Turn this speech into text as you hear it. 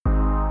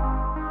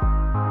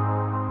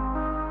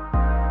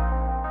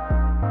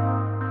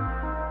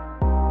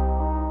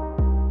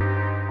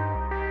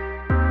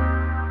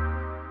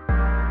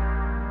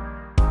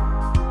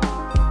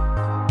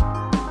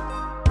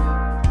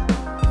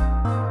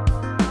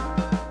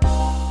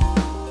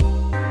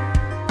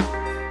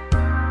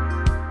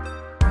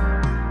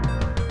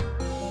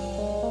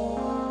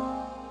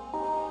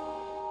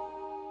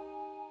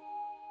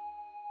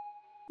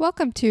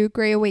Welcome to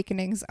Gray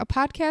Awakenings, a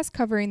podcast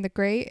covering the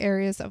gray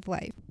areas of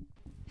life.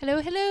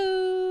 Hello,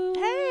 hello.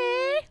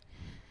 Hey.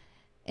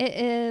 It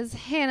is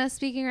Hannah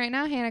speaking right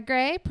now. Hannah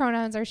Gray.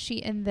 Pronouns are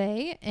she and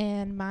they.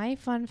 And my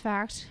fun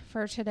fact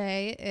for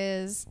today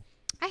is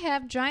I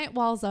have giant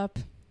walls up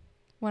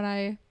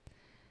in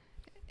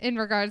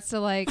regards to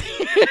like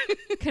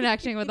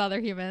connecting with other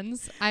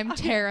humans. I'm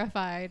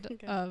terrified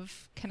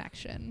of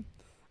connection.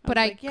 But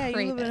I crave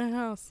you live it. in a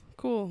house.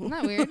 Cool. Isn't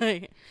that weird?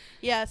 Like,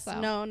 yes. So.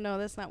 No,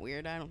 that's not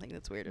weird. I don't think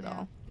that's weird at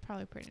all.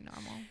 Probably pretty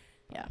normal.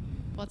 Yeah.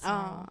 What's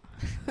normal?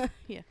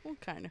 Yeah. Well,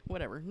 kind of.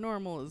 Whatever.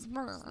 Normal is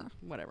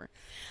whatever.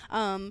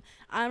 I'm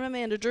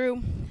Amanda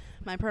Drew.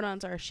 My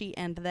pronouns are she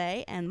and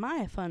they. And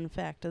my fun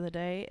fact of the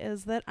day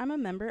is that I'm a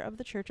member of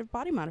the Church of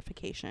Body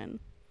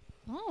Modification.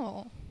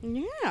 Oh.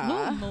 Yeah.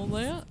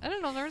 I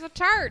didn't know there was a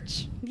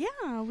church.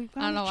 Yeah. We've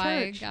got I don't know a why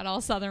I church. got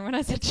all southern when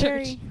I said It's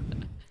church.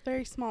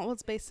 very small. Well,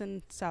 it's based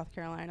in South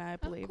Carolina, I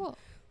believe. Oh, cool.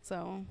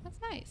 So. That's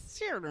nice.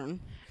 Sheridan.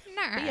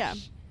 Nice. But yeah.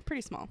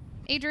 Pretty small.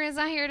 Adrian's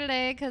not here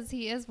today because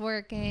he is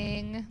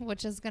working,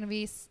 which is going to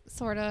be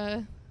sort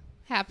of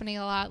happening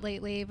a lot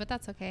lately, but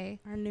that's okay.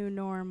 Our new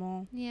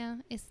normal. Yeah,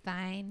 it's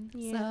fine.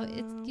 Yeah.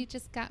 So you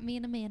just got me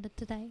and Amanda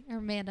today, or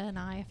Amanda and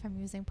I, if I'm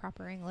using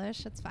proper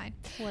English. It's fine.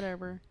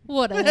 Whatever.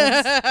 What is?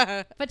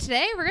 But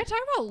today we're going to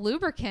talk about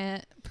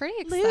lubricant. Pretty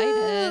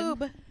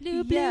excited.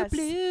 Lube, yes.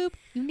 lube.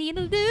 You need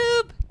a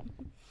lube.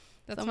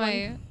 That's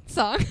my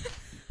song.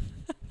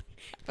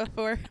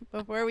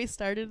 Before we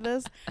started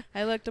this,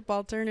 I looked up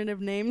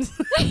alternative names.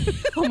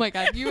 Oh my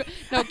God!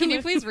 Can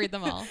you please read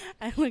them all?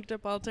 I looked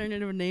up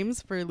alternative names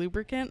for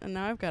lubricant, and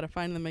now I've got to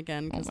find them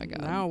again. Oh my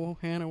God! Now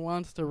Hannah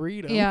wants to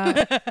read them. Yeah,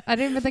 I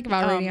didn't even think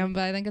about reading them,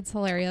 but I think it's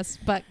hilarious,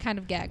 but kind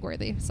of gag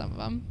worthy. Some of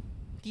them.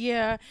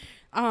 Yeah,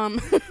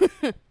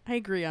 I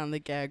agree on the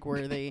gag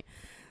worthy.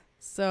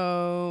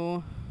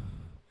 So,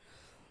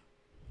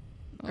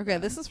 okay,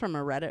 this is from a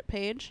Reddit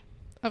page.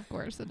 Of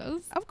course it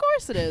is. Of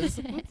course it is.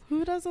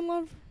 Who doesn't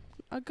love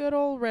a good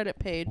old Reddit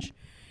page?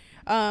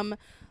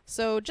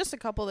 So just a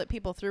couple that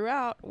people threw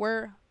out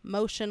were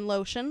motion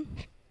lotion,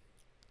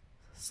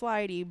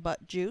 slidey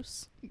butt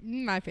juice.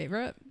 My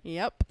favorite.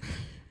 Yep.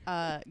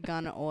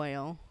 Gun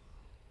oil.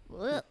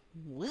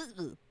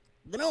 Gun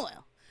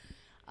oil.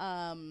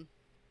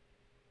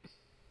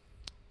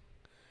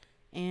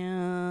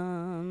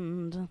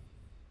 And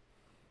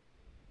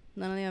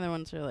none of the other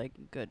ones are like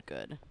good.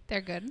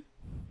 They're good.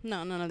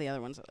 No, none of the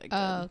other ones are like good.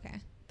 Oh, okay.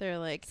 They're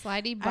like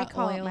Slidey I butt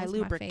call oil it my is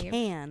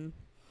lubricant,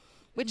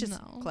 which is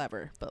No.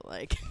 clever, but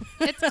like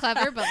It's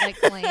clever, but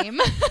like lame.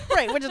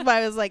 right, which is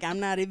why I was like, I'm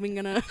not even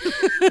gonna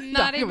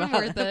Not even about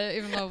worth it,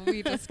 even though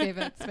we just gave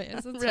it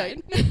space. It's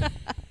right. fine.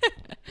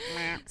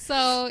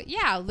 So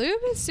yeah, lube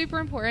is super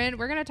important.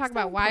 We're gonna talk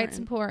about why it's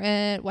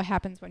important, what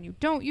happens when you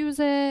don't use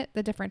it,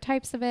 the different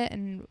types of it,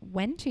 and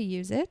when to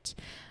use it.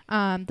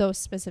 Those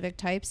specific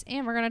types,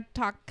 and we're gonna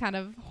talk kind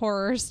of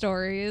horror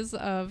stories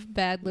of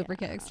bad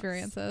lubricant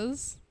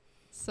experiences.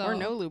 So or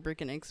no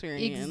lubricant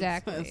experience.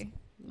 exactly.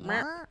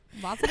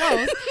 Lots of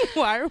those.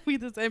 Why are we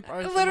the same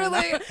person?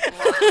 Literally.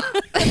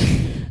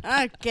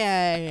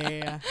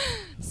 Okay.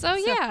 So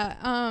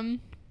yeah,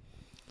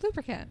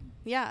 lubricant.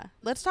 Yeah.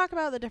 Let's talk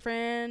about the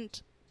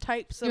different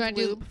types of You wanna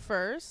do- lube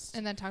first.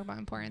 And then talk about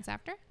importance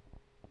after?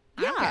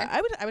 Yeah, Okay.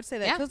 I would say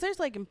that Yeah. because there's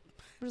like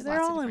There's they're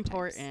lots of all different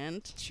types.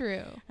 important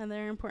True. and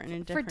they're important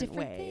in For different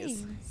ways.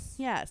 things.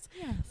 Yes.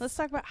 Yes. Let's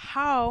talk about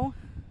how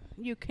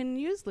you can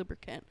use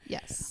lubricant.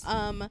 Yes.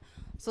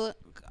 So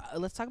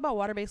let's talk about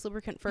water-based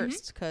lubricant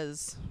first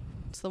because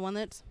it's the one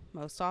that's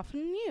most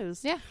often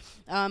used. Yeah.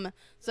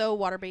 So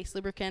water-based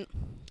lubricant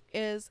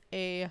is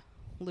a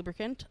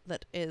lubricant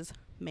that is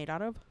made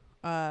out of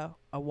a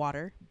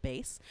water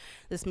base.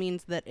 This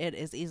means that it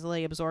is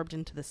easily absorbed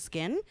into the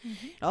skin.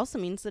 It also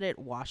means that it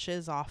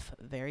washes off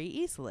very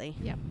easily.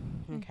 Yep.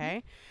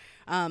 Okay.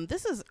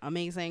 This is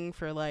amazing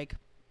for like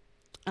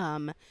how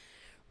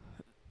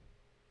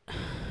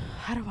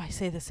do I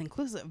say this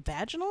inclusive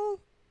vaginal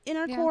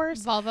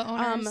intercourse Vulva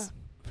owners.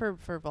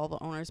 for vulva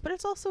owners, but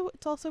it's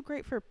also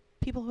great for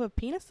people who have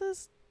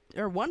penises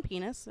or one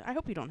penis. I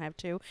hope you don't have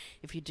two.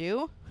 If you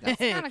do, That's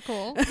kind of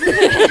cool.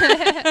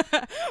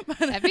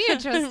 That'd be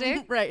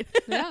interesting. Right.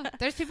 Yeah.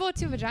 There's people with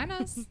two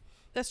vaginas.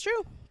 That's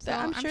true. So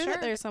I'm I'm sure sure-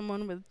 that there's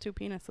someone with two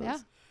penises. Yeah.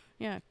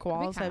 Yeah.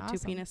 Koalas kinda have two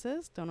awesome.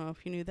 penises. Don't know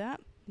if you knew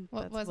that.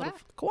 What That's was little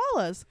that?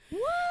 Koalas.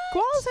 What?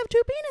 Koalas have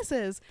two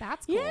penises.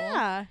 That's cool.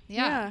 Yeah.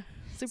 Yeah.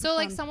 Super So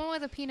like fun. someone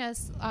with a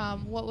penis,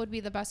 what would be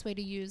the best way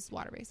to use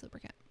water-based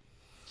lubricant?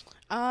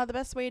 The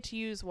best way to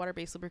use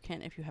water-based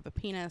lubricant if you have a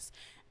penis,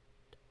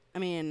 I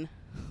mean,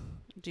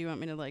 do you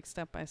want me to like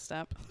step by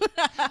step?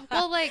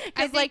 Well, like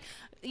I Because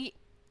think,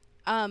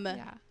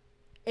 yeah,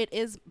 it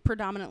is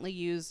predominantly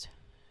used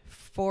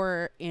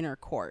for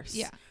intercourse.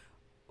 Yeah.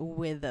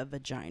 With a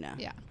vagina.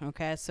 Yeah.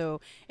 Okay.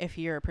 So if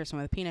you're a person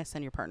with a penis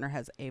and your partner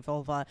has a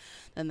vulva,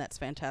 then that's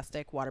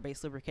fantastic.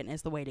 Water-based lubricant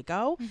is the way to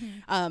go.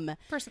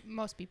 For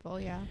most people,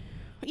 yeah.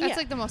 That's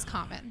like the most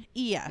common.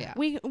 Yeah.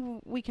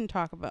 We can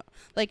talk about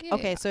like,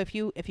 okay, so if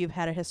you've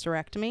had a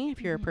hysterectomy,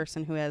 if you're a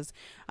person who has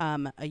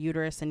a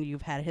uterus and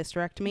you've had a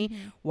hysterectomy,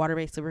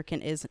 water-based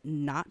lubricant is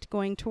not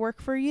going to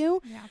work for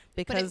you. Yeah.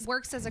 Because but it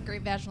works as a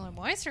great vaginal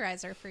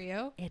moisturizer for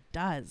you. It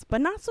does,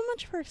 but not so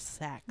much for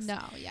sex. No,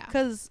 yeah.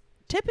 Because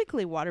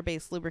typically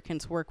water-based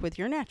lubricants work with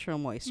your natural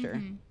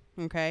moisture.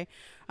 Okay.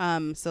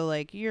 So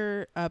like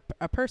you're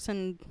a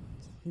person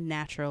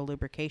natural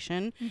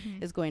lubrication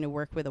is going to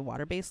work with a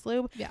water-based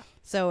lube. Yeah.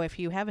 So if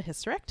you have a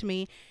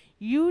hysterectomy,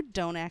 you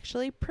don't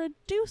actually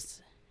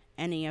produce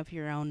any of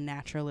your own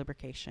natural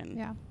lubrication.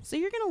 Yeah. So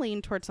you're going to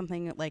lean towards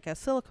something like a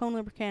silicone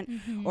lubricant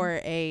or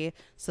a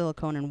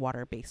silicone and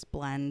water-based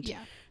blend.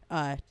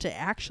 Yeah. To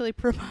actually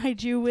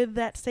provide you with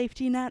that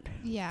safety net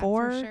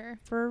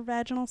for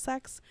vaginal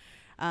sex.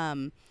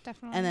 Definitely.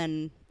 And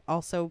then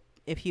also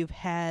if you've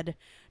had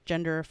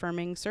gender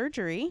affirming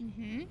surgery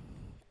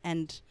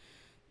and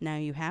now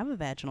you have a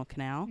vaginal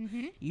canal,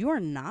 you are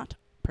not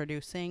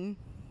producing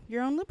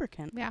your own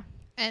lubricant. Yeah.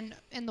 And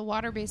the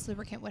water-based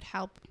lubricant would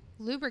help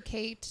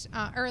lubricate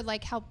or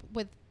like help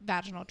with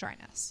vaginal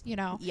dryness, you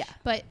know? Yeah.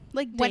 But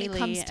like when daily, it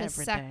comes to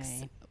sex,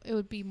 day. it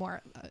would be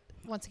more,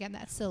 once again,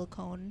 that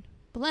silicone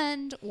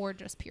blend or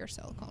just pure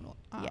silicone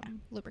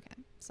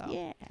lubricant.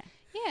 So,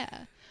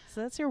 yeah. So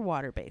that's your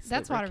water-based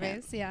That's lubricant.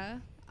 water-based, yeah.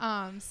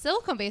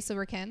 Silicone-based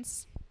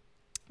lubricants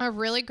are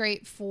really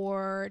great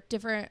for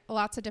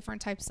lots of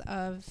different types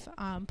of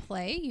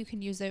play. You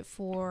can use it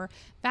for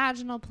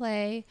vaginal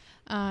play.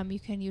 You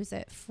can use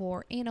it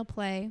for anal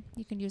play.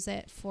 You can use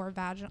it for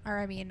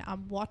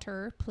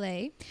water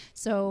play.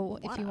 So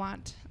if you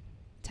want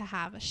to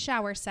have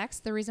shower sex,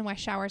 the reason why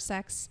shower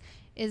sex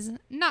is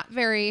not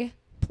very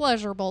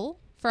pleasurable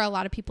for a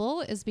lot of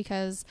people is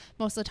because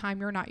most of the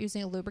time you're not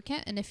using a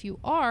lubricant, and if you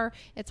are,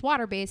 it's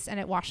water-based and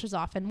it washes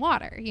off in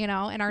water, you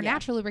know. And our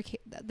natural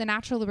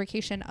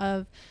lubrication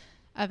of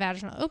a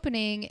vaginal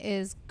opening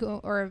is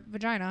or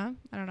vagina,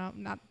 I don't know,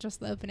 not just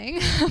the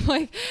opening,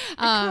 like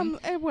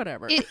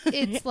whatever.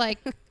 It's like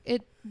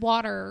it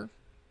water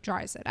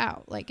dries it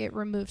out, like it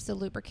removes the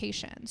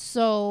lubrication.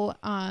 So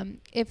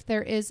if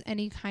there is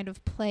any kind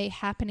of play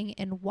happening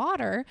in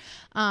water,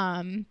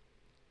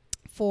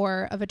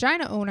 for a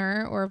vagina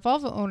owner or a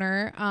vulva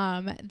owner,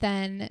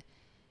 then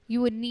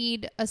you would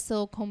need a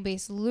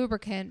silicone-based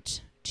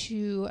lubricant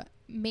to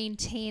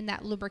maintain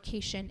that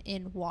lubrication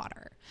in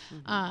water,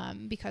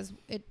 because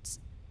it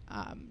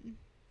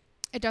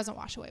doesn't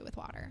wash away with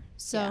water.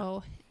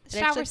 So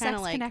shower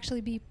sex can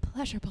actually be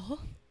pleasurable.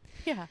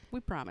 Yeah, we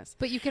promise.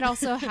 But you could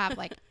also have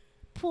like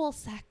pool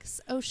sex,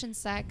 ocean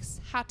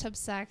sex, hot tub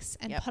sex,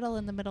 and puddle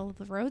in the middle of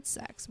the road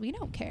sex. We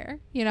don't care,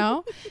 you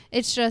know.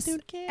 It's just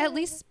at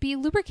least be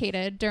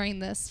lubricated during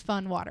this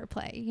fun water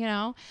play, you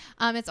know.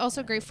 It's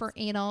also great for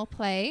anal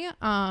play.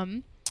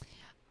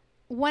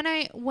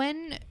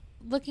 When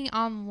looking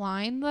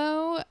online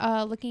though,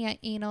 looking at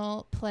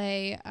anal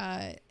play,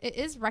 it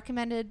is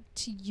recommended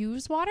to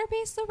use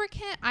water-based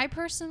lubricant. I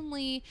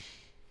personally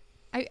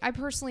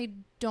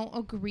don't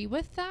agree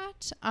with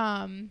that.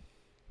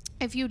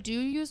 If you do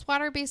use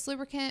water-based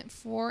lubricant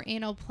for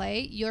anal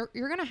play, you're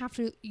gonna have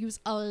to use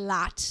a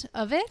lot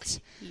of it.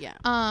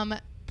 Yeah.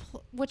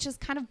 Which is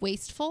kind of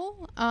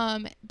wasteful.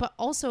 But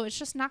also it's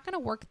just not gonna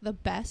work the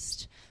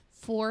best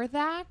for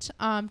that.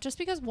 Just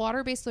because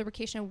water-based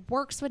lubrication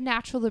works with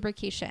natural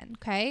lubrication,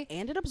 okay?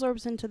 And it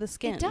absorbs into the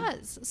skin. It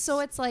does.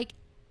 So it's like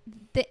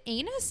the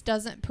anus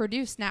doesn't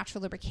produce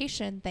natural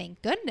lubrication,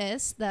 thank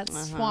goodness.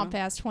 That's swamp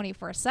ass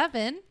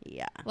 24/7.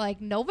 Yeah.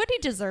 Like nobody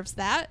deserves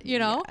that, you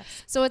know?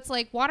 Yes. So it's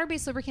like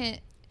water-based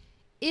lubricant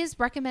is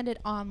recommended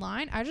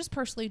online. I just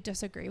personally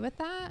disagree with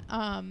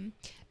that.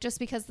 Just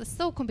because the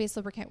silicone-based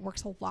lubricant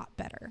works a lot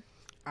better.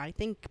 I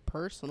think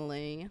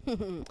personally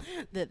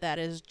that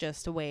is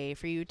just a way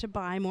for you to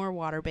buy more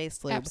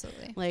water-based lube.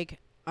 Absolutely. Like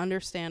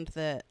understand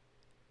that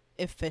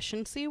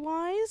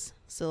efficiency-wise,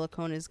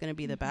 silicone is going to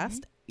be the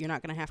best. You're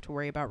not going to have to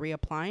worry about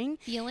reapplying.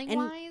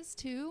 Feeling-wise,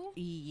 too.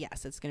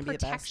 Yes, it's going to be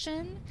the best.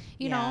 Protection,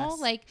 you know,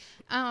 like,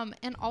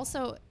 and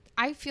also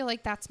I feel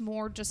like that's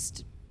more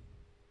just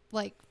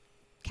like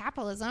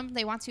capitalism.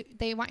 They want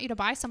you to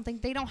buy something.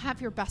 They don't have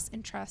your best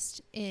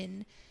interest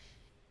in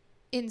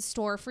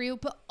store for you.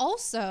 But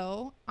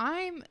also,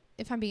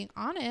 if I'm being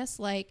honest,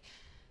 like,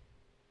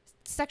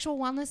 sexual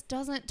wellness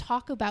doesn't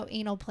talk about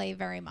anal play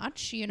very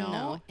much, you know?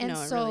 No, it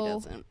really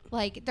doesn't.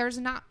 Like, there's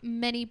not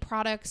many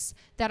products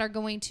that are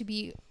going to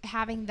be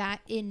having that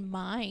in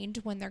mind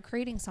when they're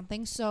creating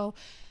something. So,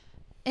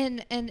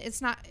 and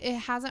it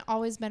hasn't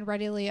always been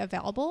readily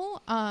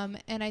available.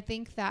 And I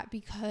think that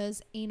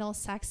because anal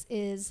sex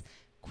is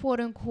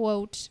quote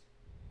unquote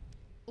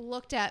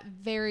looked at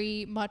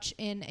very much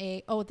in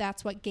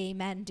that's what gay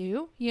men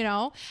do, you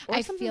know. Or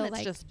I something feel that's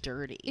like just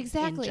dirty.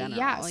 Exactly. In general.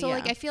 Yeah. So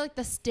like I feel like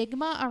the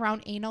stigma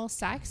around anal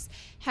sex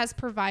has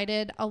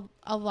provided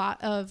a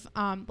lot of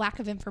lack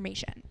of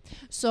information.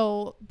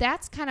 So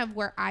that's kind of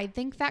where I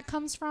think that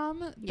comes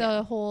from,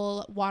 the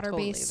whole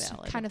water-based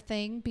totally kind of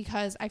thing,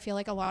 because I feel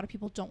like a lot of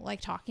people don't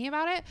like talking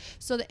about it.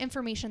 So the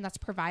information that's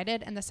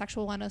provided and the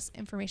sexual wellness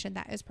information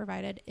that is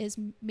provided is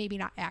maybe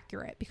not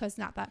accurate, because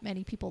not that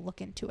many people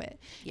look into it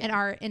and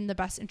are in the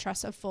best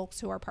interest of folks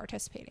who are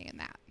participating in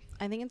that.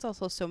 I think it's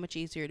also so much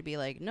easier to be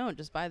like, no,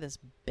 just buy this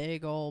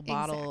big old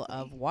bottle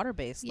of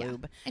water-based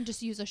lube. And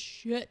just use a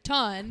shit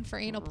ton for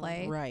anal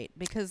play. Right.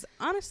 Because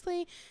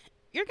honestly,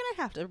 you're going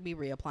to have to be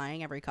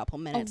reapplying every couple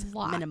minutes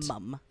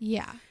minimum.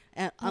 Yeah.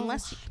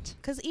 Unless,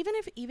 because even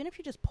if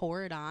you just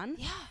pour it on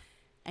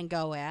and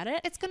go at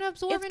it, it's going to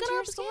absorb into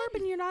your skin.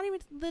 And you're not even,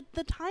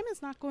 the time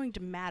is not going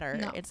to matter.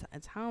 No. It's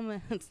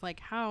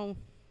like how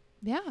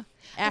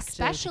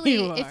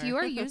especially if you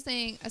are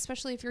using,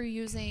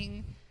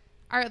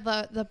 or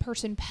the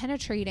person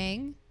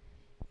penetrating,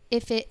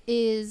 if it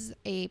is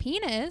a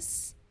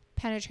penis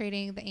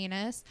penetrating the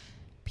anus,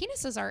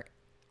 penises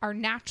are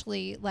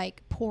naturally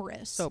like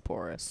porous. So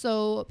porous.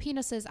 So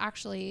penises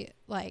actually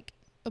like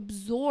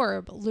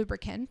absorb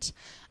lubricant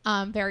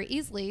very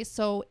easily.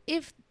 So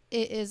if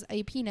it is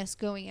a penis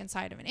going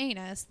inside of an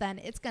anus, then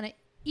it's going to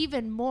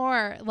even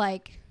more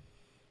like,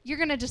 you're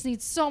going to just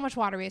need so much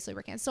water-based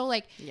lubricant. So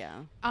like,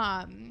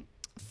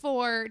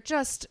 for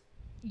just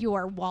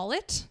your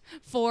wallet,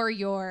 for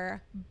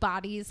your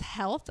body's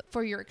health,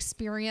 for your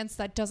experience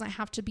that doesn't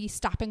have to be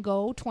stop and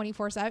go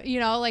 24/7, you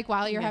know, like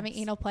while you're having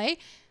anal play,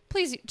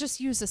 please just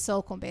use a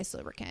silicone-based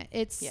lubricant.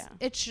 It's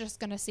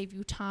just going to save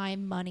you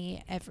time,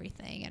 money,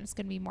 everything, and it's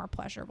going to be more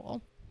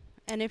pleasurable.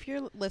 And if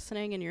you're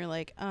listening and you're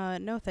like,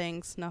 no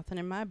thanks, nothing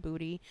in my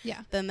booty,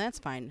 then that's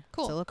fine.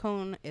 Cool.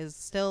 Silicone is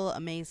still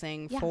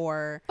amazing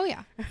for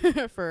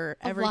for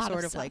every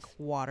sort of like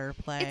water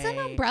play. It's an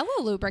umbrella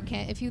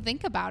lubricant if you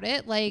think about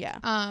it. Like,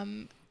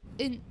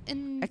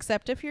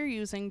 except if you're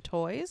using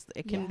toys,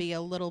 it can be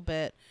a little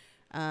bit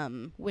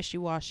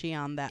wishy-washy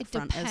on that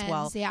front as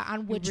well.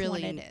 On which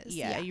one it is.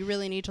 You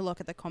really need to look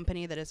at the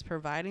company that is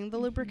providing the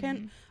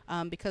lubricant,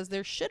 because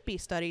there should be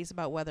studies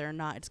about whether or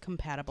not it's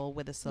compatible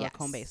with a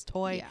silicone-based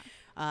toy.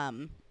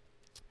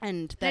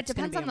 And that's it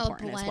depends on the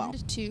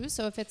blend too.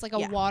 So if it's like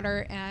a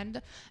water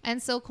and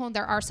silicone,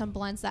 there are some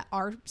blends that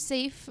are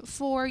safe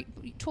for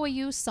toy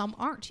use. Some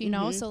aren't, you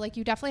know? So like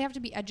you definitely have to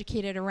be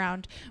educated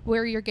around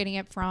where you're getting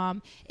it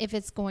from, if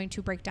it's going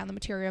to break down the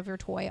material of your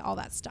toy, all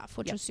that stuff,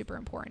 which is super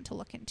important to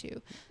look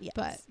into.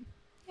 But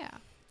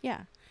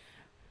yeah.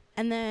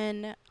 And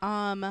then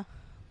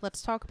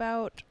let's talk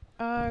about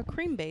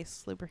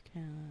cream-based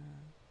lubricant.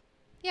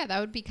 Yeah,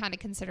 that would be kind of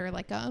considered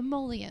like a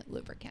emollient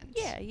lubricant.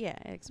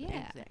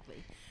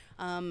 Exactly.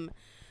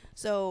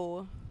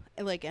 So,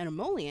 like an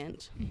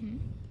emollient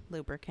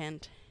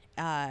lubricant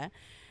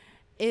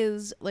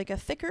is like a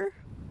thicker,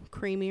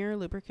 creamier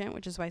lubricant,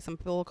 which is why some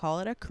people will call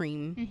it a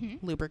cream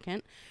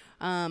lubricant.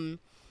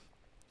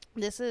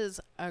 This is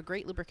a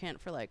great lubricant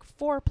for like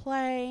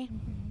foreplay,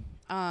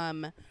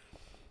 and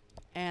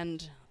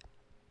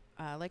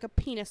like a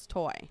penis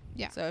toy.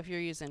 So if you're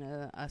using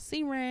a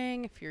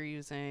C-ring, if you're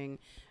using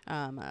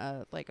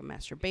like a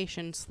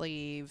masturbation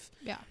sleeve.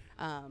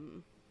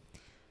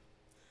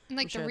 And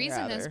like the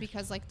reason is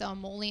because like the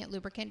emollient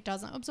lubricant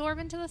doesn't absorb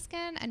into the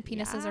skin, and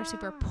penises are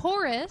super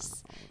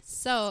porous,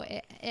 so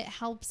it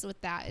helps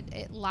with that.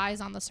 It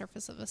lies on the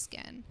surface of the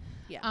skin.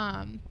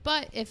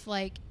 But if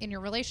like in your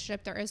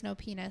relationship there is no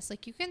penis,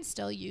 like you can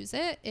still use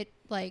it. It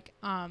like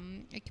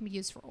it can be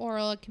used for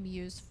oral, it can be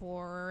used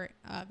for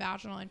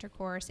vaginal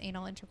intercourse,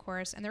 anal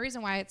intercourse, and the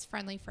reason why it's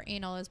friendly for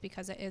anal is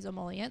because it is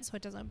emollient, so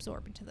it doesn't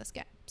absorb into the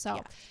skin.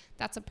 So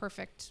that's a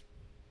perfect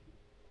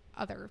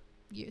other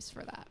use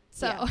for that.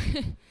 So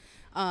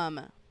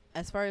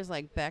as far as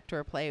like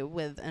backdoor play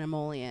with an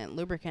emollient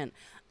lubricant,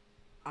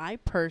 I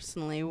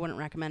personally wouldn't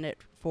recommend it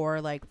for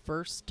like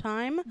first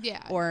time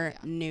or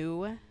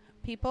new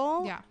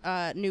people,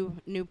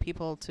 new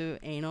people to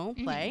anal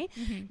play,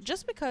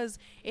 just because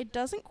it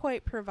doesn't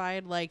quite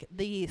provide like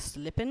the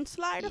slip and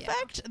slide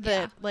effect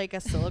that like a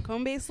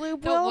silicone based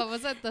lube will. What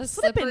was it? The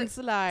slip and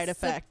slide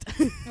effect.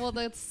 Well,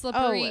 the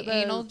slippery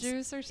anal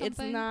juice or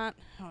something.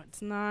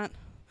 It's not.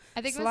 I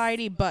think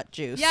slidey butt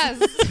juice.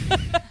 Yes.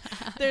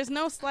 There's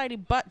no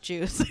slidey butt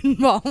juice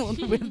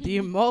involved with the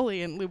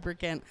emollient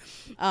lubricant.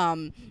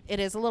 It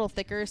is a little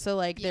thicker, so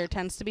like there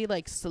tends to be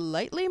like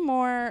slightly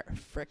more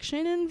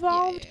friction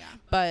involved,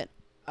 but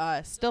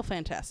still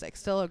fantastic.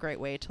 Still a great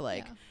way to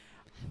like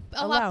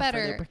a lot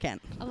better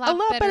lubricant. A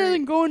lot better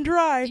than going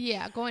dry.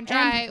 Yeah, going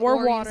dry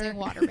or water. Using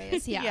water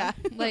based.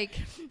 Like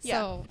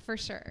so for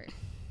sure.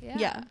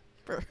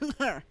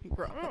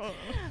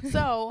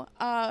 So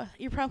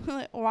you're probably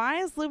like,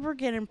 why is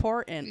lubricant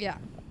important?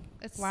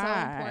 It's so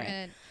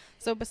important.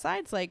 So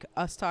besides like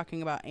us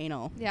talking about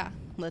anal,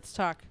 let's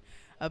talk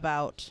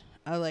about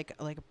like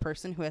a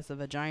person who has a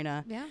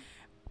vagina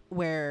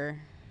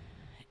where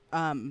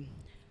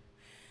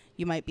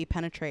you might be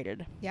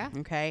penetrated.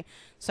 Okay.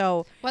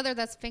 So whether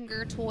that's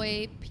finger,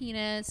 toy,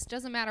 penis,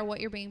 doesn't matter what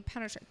you're being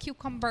penetrated.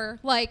 Cucumber,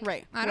 like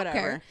I don't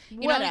care.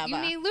 You know, you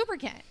need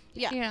lubricant.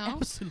 You know,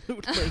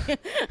 absolutely.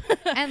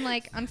 And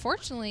like,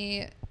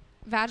 unfortunately,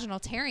 vaginal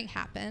tearing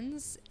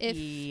happens if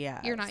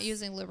you're not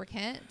using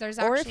lubricant. There's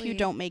or actually, if you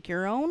don't make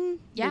your own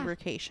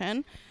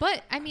lubrication.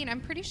 But I mean,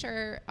 I'm pretty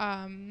sure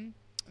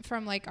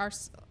from like our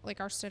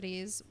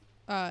studies,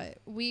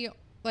 we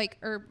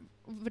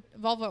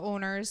vulva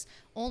owners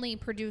only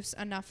produce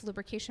enough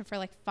lubrication for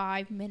like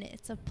 5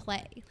 minutes of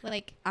play.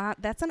 Like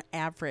that's an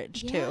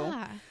average too.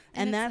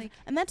 And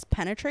that's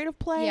penetrative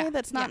play. Yeah,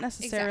 That's not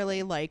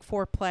necessarily like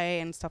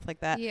foreplay and stuff like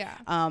that. Yeah.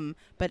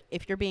 But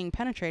if you're being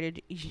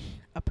penetrated,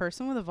 a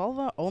person with a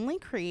vulva only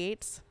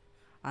creates,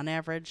 on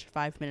average,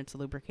 5 minutes of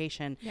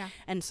lubrication. Yeah.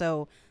 And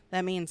so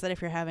that means that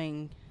if you're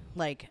having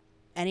like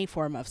any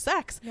form of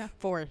sex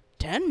for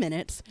 10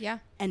 minutes,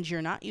 and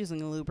you're not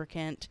using a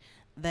lubricant,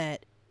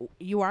 that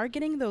you are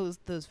getting those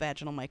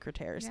vaginal micro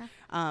tears.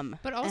 Yeah.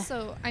 But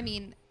also, I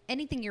mean,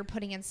 anything you're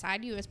putting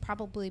inside you is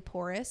probably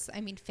porous.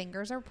 I mean,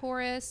 fingers are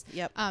porous.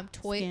 Yep.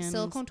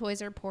 Silicone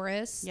toys are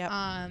porous. Yep.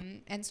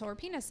 And so are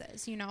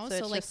penises, you know?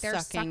 So like they're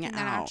sucking that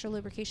actual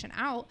lubrication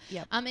out.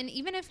 Yep. And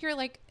even if you're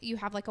like, you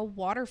have like a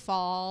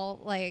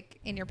waterfall like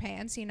in your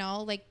pants, you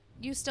know, like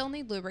you still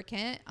need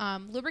lubricant.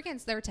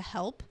 Lubricant's there to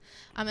help,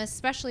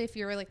 especially if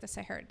you're like the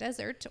Sahara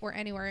Desert or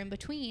anywhere in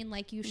between.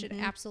 Like you should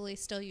absolutely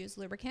still use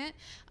lubricant.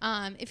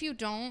 If you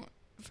don't,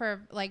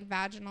 for like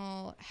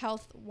vaginal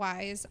health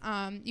wise,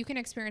 you can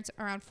experience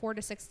around 4,000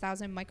 to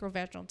 6,000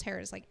 microvaginal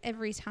tears like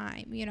every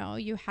time, you know,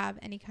 you have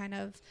any kind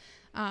of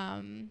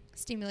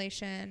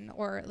stimulation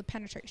or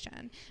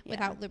penetration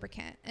without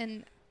lubricant.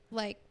 And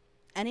like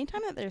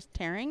anytime that there's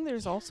tearing,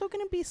 there's also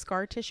going to be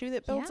scar tissue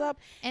that builds up.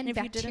 And if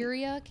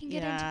bacteria can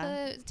get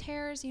into the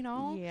tears, you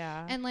know?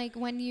 Yeah. And like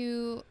when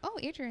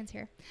Adrian's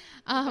here.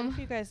 If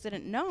you guys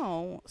didn't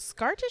know,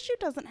 scar tissue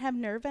doesn't have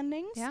nerve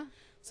endings. Yeah.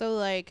 So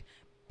like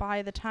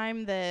by the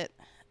time that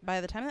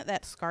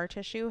scar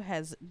tissue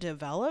has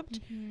developed,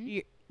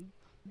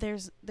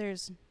 there's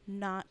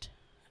not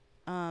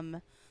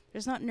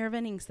nerve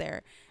endings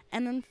there.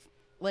 And then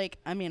like,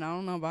 I mean, I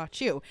don't know about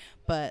you,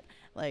 but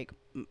like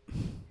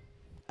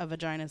a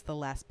vagina is the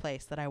last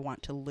place that I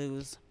want to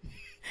lose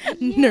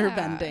nerve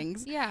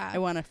endings. Yeah. I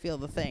want to feel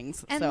the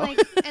things. And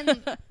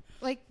so.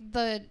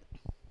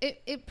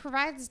 It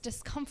provides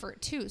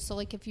discomfort too. So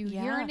like if you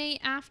urinate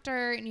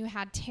after and you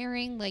had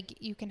tearing,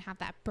 like you can have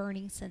that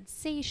burning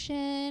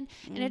sensation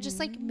and it just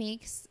like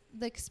makes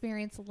the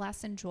experience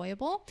less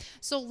enjoyable.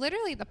 So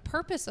literally the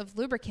purpose of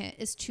lubricant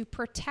is to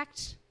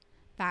protect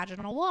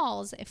vaginal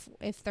walls if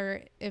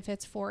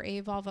it's for a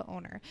vulva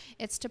owner.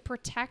 It's to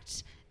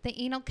protect the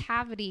anal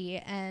cavity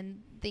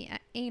and the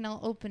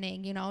anal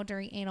opening, you know,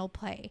 during anal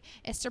play.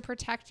 It's to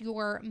protect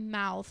your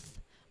mouth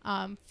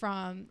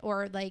from,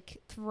 or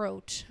like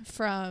throat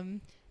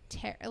from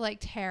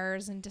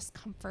tears and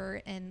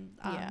discomfort and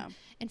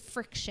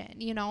friction,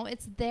 you know.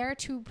 It's there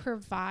to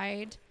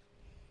provide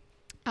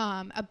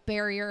a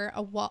barrier,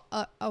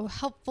 a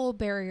helpful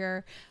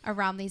barrier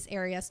around these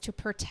areas to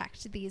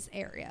protect these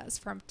areas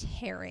from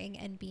tearing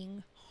and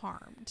being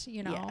harmed,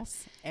 you know.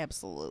 Yes,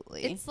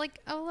 absolutely. It's like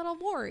a little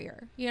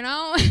warrior, you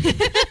know.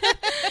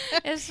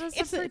 It's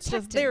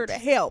just there to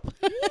help.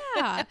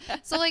 Yeah.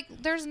 So like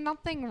there's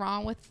nothing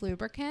wrong with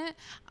lubricant.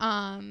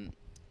 And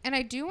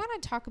I do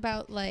want to talk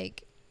about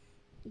like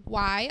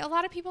why a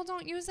lot of people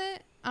don't use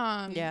it.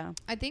 I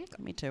think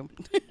me too.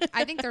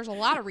 I think there's a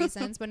lot of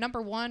reasons, but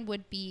number one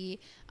would be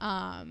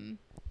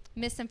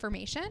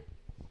misinformation,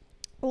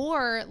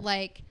 or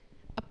like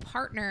a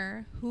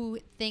partner who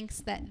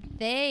thinks that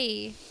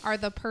they are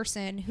the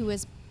person who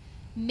is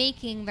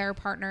making their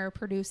partner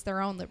produce their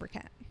own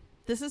lubricant.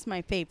 This is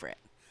my favorite.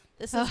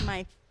 This is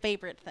my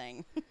favorite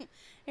thing.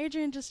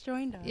 Adrian just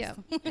joined us. Yeah,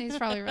 he's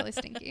probably really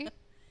stinky.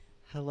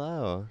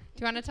 Hello.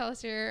 Do you want to tell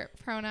us your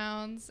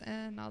pronouns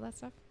and all that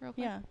stuff real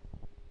quick? Yeah.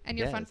 And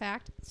your fun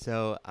fact?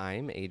 So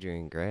I'm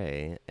Adrian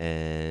Gray,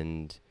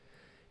 and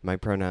my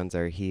pronouns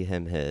are he,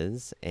 him,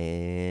 his.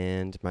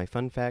 And my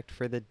fun fact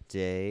for the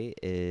day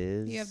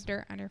is... You have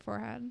dirt on your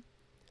forehead.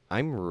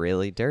 I'm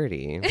really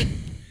dirty.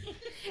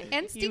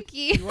 And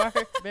stinky. You are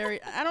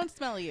very... I don't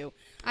smell you.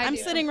 I'm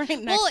sitting right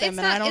next to him,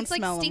 and I don't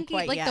smell him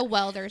quite like yet. the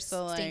welder's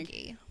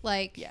stinky.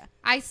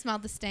 I smell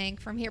the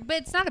stank from here. But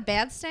it's not a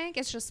bad stank.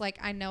 It's just like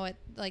I know it.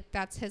 Like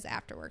that's his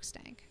after-work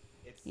stank.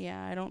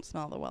 Yeah, I don't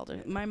smell the welder.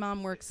 My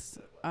mom works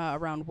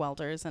around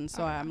welders, and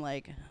so I'm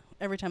like,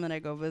 every time that I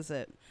go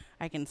visit,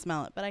 I can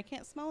smell it. But I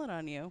can't smell it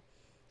on you.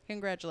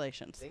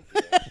 Congratulations. Thank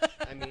you.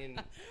 I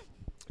mean,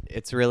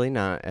 it's really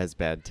not as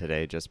bad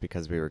today just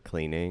because we were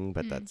cleaning,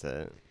 but that's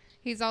it.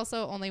 He's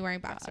also only wearing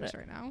boxers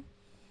right now.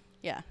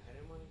 Yeah. I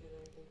didn't want to get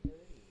anything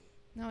dirty.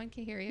 No one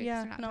can hear you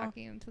Yeah, because you're not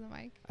talking into the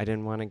mic. I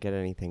didn't want to get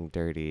anything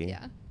dirty.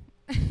 Yeah.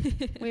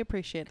 We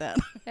appreciate that.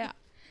 Yeah.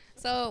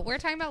 So we're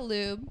talking about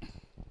lube.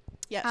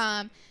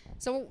 Yes.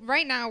 So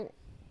right now,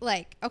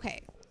 like,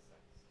 okay.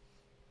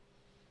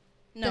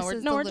 No,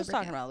 we're just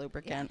talking about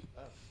lubricant.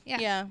 Yeah.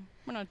 Yeah.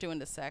 We're not doing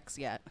the sex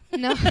yet.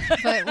 No,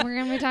 but we're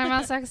going to be talking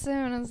about sex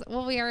soon.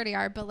 Well, we already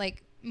are, but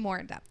like more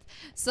in depth.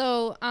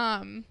 So,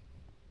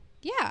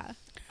 Yeah.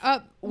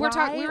 We were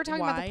talking about the partner.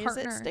 Why is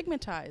it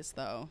stigmatized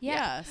though?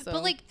 Yeah. So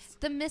but like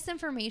the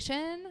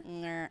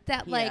misinformation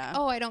that like,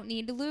 oh, I don't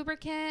need a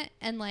lubricant,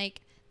 and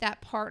like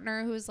that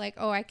partner who's like,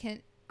 oh,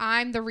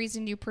 I'm the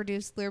reason you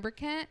produce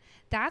lubricant.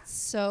 That's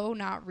so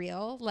not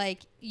real.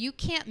 Like, you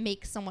can't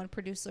make someone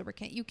produce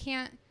lubricant. You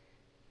can't.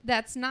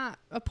 That's not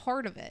a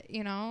part of it,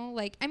 you know?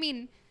 Like, I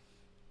mean,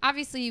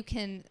 obviously you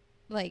can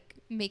like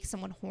make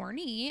someone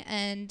horny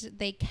and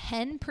they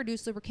can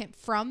produce lubricant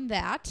from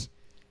that.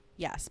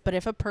 Yes, but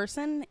if a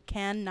person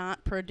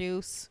cannot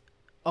produce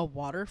a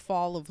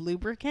waterfall of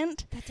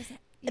lubricant,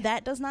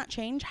 that does not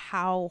change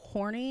how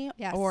horny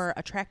or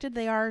attracted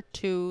they are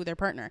to their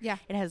partner. Yeah.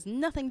 It has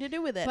nothing to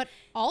do with it. But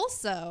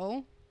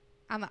also,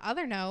 on the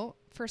other note,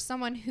 for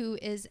someone who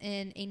is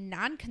in a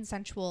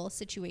non-consensual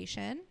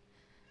situation,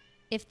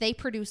 if they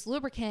produce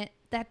lubricant,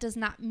 that does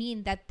not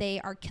mean that they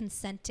are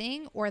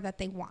consenting or that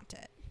they want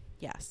it.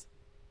 Yes.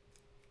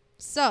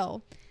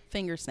 So,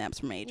 finger snaps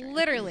from Adrian.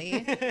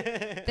 Literally,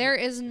 there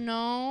is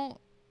no,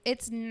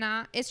 it's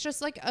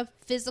just like a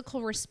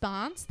physical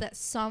response that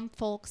some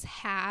folks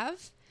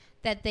have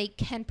that they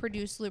can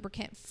produce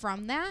lubricant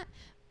from that.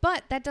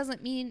 But that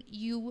doesn't mean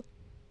you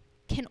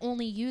can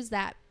only use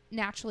that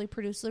naturally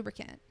produced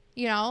lubricant.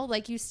 You know,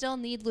 like you still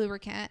need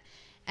lubricant.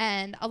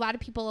 And a lot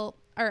of people,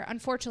 or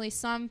unfortunately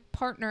some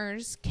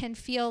partners, can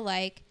feel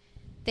like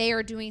they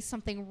are doing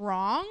something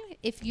wrong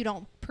if you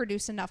don't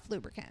produce enough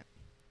lubricant.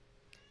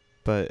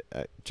 But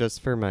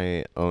just for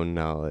my own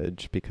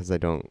knowledge, because I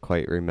don't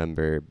quite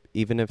remember,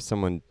 even if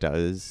someone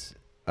does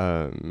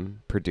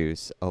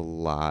produce a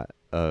lot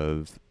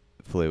of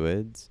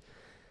fluids,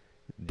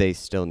 they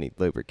still need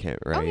lubricant,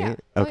 right? Oh, yeah.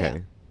 Okay. Oh,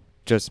 yeah.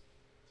 Just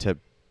to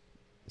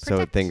so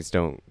Protect. things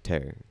don't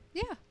tear.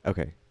 Yeah.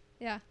 Okay.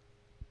 Yeah,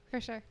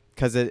 for sure.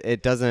 Because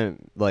it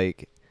doesn't,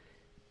 like,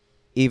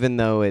 even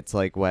though it's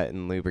like wet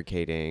and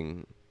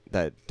lubricating,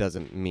 that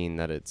doesn't mean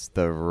that it's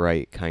the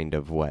right kind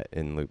of wet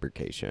and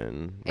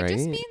lubrication, right? It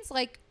just means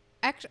like,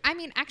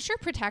 extra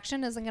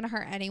protection isn't going to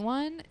hurt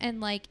anyone. And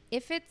like,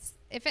 if it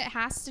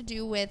has to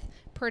do with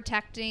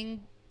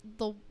protecting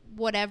the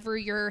whatever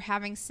you're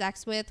having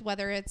sex with,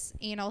 whether it's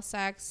anal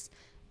sex,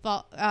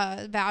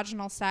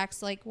 vaginal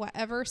sex, like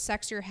whatever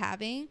sex you're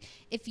having,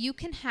 if you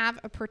can have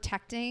a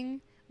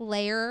protecting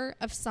layer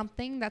of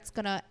something that's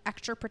going to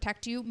extra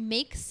protect you,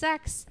 make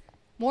sex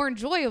more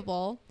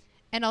enjoyable,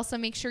 and also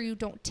make sure you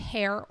don't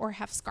tear or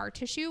have scar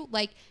tissue.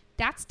 Like,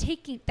 that's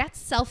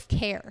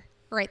self-care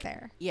right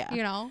there. Yeah.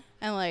 You know?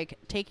 And like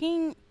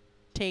taking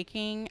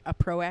a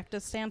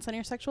proactive stance on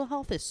your sexual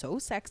health is so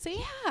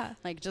sexy. Yeah.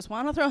 Like, just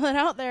want to throw that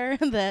out there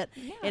that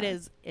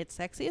it's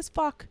sexy as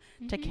fuck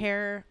to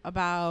care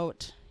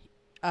about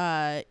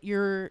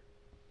your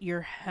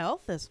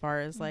health as far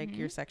as like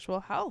your sexual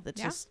health.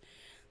 It's just,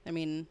 I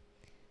mean,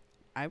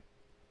 I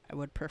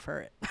would prefer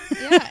it.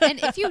 Yeah.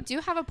 And if you do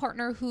have a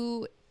partner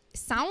who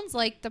sounds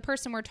like the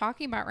person we're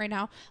talking about right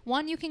now,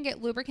 one, you can get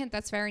lubricant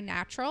that's very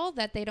natural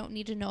that they don't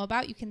need to know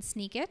about. You can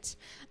sneak it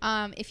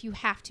if you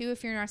have to,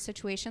 if you're in a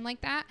situation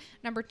like that.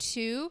 Number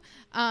two,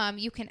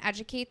 you can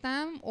educate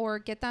them or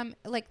get them,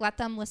 like, let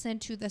them listen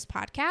to this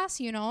podcast,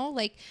 you know,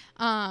 like,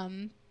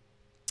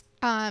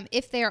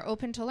 if they are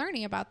open to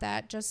learning about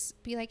that,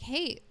 just be like,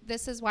 hey,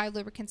 this is why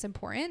lubricant's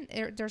important.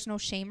 There's no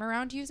shame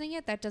around using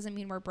it. That doesn't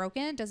mean we're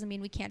broken. It doesn't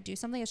mean we can't do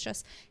something. It's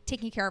just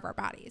taking care of our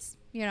bodies,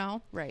 you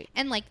know? Right.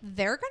 And like,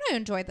 they're going to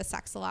enjoy the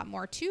sex a lot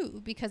more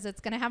too, because it's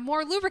going to have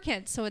more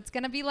lubricant. So it's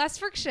going to be less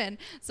friction.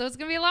 So it's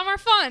going to be a lot more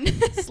fun.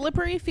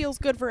 Slippery feels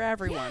good for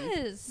everyone.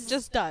 Yes. It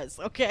just does.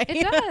 Okay.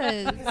 It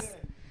does.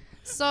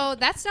 So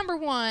that's number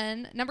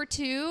one. Number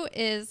two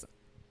is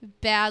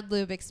bad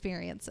lube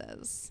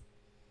experiences.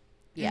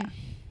 Yeah.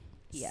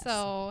 Yes.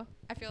 So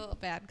I feel a little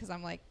bad because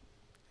I'm like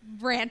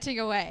ranting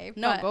away.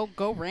 No,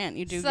 go rant.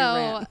 You do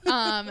your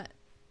rant.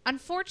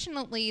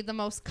 Unfortunately, the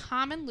most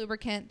common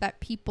lubricant that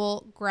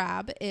people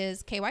grab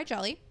is KY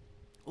jelly.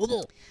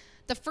 Ooh.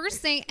 The first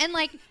thing, and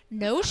like,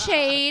 no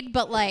shade,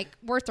 but like,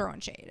 we're throwing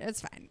shade.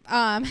 It's fine.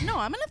 No,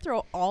 I'm gonna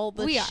throw all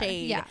the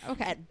shade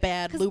at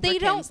bad lubricants. They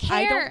don't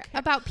care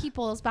about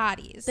people's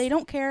bodies. They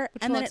don't care,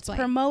 and then it's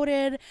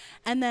promoted,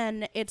 and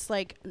then it's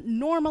like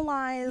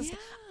normalized.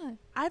 Yeah.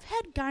 I've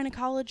had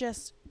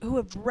gynecologists who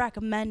have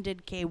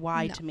recommended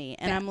KY to me,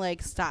 and I'm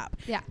like, stop.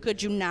 Yeah.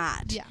 Could you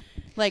not? Yeah.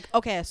 Like,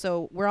 okay,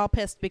 so we're all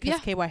pissed because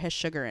KY has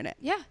sugar in it.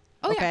 Yeah.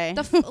 Oh, okay.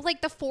 Yeah.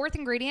 The fourth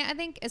ingredient, I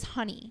think, is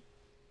honey.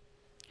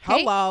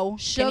 Okay. Hello.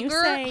 Sugar. Can you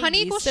say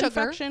honey equals sugar.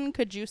 Infection?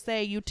 Could you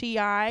say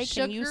UTI?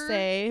 Sugar. Can you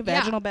say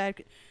vaginal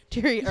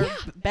bacteria? Or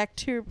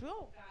bacteria?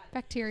 Oh,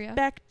 bacteria.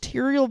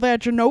 Bacterial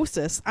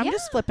vaginosis. I'm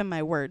just flipping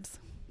my words.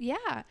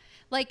 Yeah.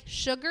 Like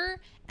sugar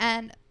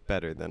and...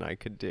 Better than I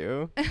could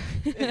do.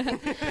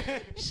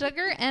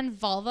 Sugar and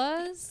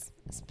vulvas,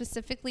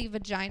 specifically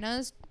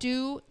vaginas,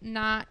 do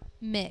not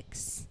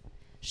mix.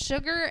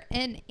 Sugar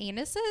and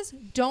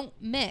anuses don't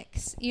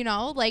mix, you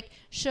know, like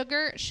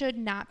sugar should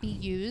not be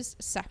used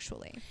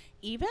sexually.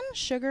 Even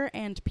sugar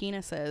and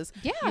penises.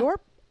 Yeah.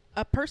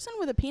 A person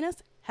with a penis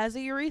has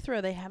a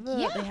urethra. They have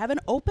an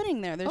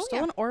opening there. There's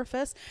still an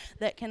orifice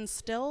that can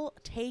still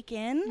take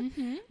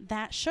in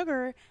that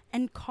sugar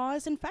and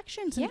cause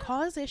infections and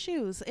cause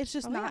issues. It's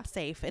just not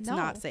safe. It's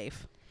not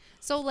safe.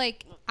 So,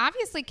 like,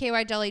 obviously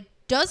KY Jelly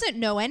doesn't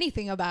know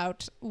anything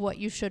about what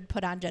you should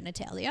put on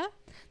genitalia.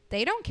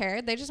 They don't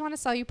care. They just want to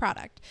sell you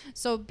product.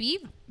 So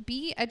be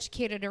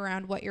educated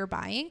around what you're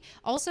buying.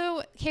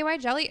 Also, KY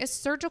Jelly is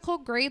surgical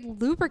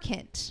grade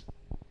lubricant.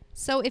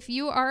 So if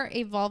you are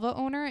a vulva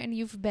owner and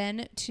you've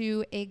been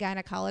to a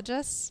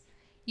gynecologist,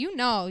 you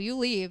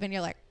leave and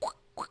you're like,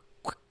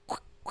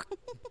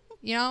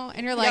 you know,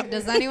 and you're like,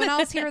 does anyone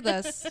else hear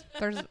this?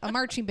 There's a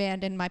marching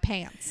band in my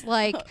pants.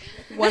 Like,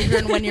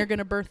 wondering when you're going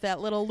to birth that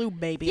little lube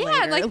baby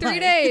later. Like 3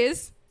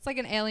 days. It's like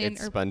an alien.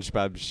 It's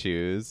SpongeBob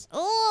shoes.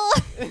 Oh,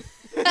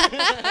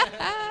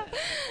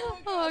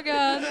 oh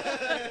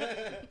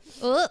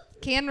God.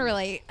 Can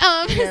relate.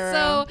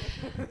 So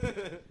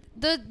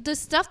the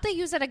stuff they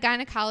use at a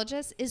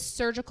gynecologist is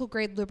surgical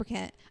grade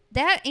lubricant.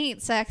 That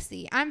ain't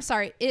sexy. I'm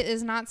sorry. It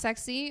is not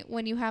sexy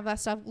when you have that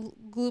stuff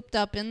glooped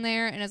up in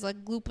there and it's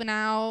like glooping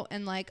out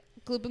and like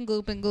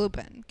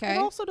glooping. Okay. It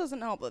also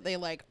doesn't help that they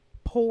like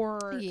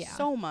pour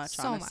so much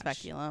on a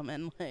speculum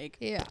and like.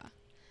 Yeah.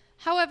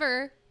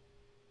 However,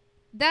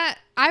 that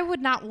I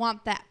would not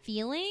want that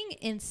feeling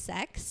in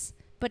sex,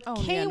 but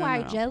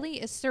KY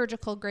Jelly is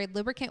surgical grade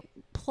lubricant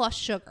plus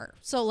sugar.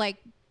 So like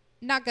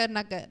not good.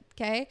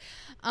 Okay.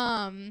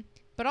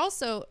 But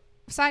also,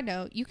 side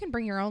note, you can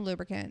bring your own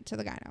lubricant to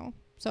the gyno.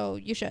 So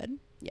you should.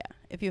 Yeah.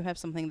 If you have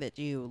something that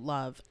you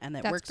love and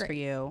that works for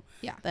you,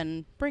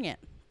 then bring it.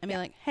 And be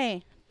like,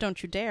 hey,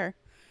 don't you dare.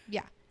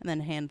 Yeah. And then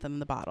hand them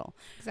the bottle.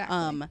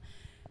 Exactly.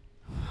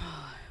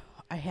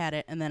 I had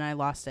it and then I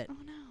lost it. Oh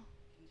no.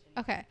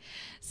 Okay.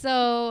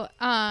 So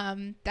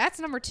that's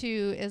number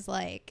 2 is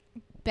like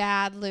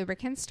bad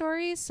lubricant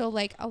stories. So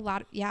like a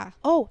lot of,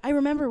 Oh, I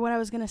remember what I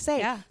was going to say.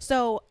 Yeah.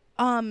 So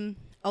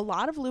a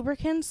lot of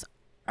lubricants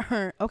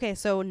are,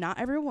 so not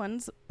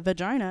everyone's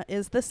vagina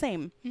is the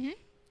same. Mm-hmm.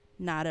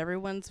 Not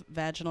everyone's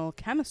vaginal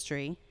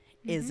chemistry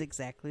is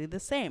exactly the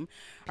same.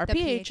 Our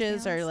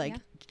pHs are like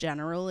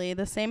generally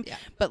the same,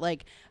 but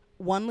like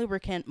one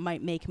lubricant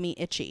might make me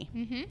itchy.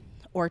 Mm-hmm.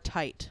 Or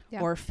tight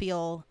or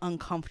feel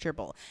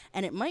uncomfortable,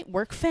 and it might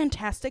work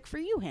fantastic for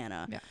you,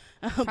 Hannah. Yeah,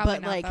 probably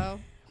but not, like, though.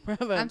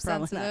 I'm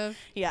sensitive. Not.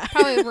 Yeah,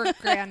 probably work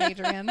great on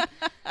Adrian.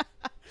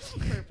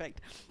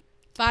 Perfect.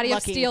 Body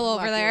of steel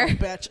over there,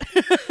 bitch.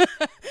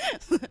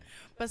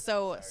 But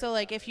so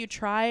like if you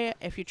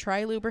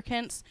try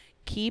lubricants,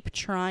 keep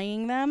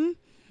trying them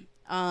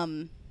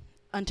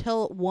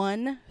until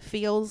one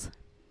feels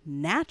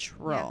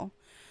natural. Yeah.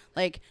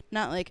 Like,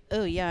 not like,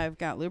 oh, yeah, I've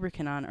got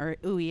lubricant on, or,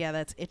 oh, yeah,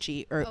 that's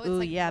itchy, or, oh,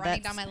 like yeah,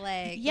 that's down my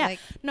leg. Yeah. Like,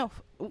 no,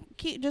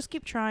 just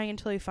keep trying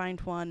until you find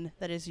one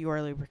that is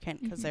your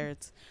lubricant, because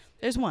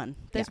there's one.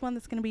 There's one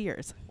that's going to be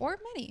yours. Or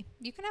many.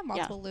 You can have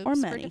multiple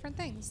lubes for different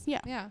things.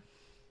 Yeah. Yeah.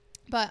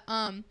 But,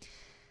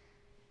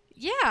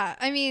 yeah,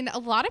 I mean, a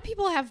lot of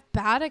people have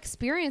bad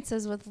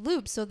experiences with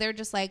lube, so they're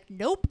just like,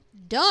 nope,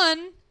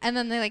 done. And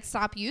then they, like,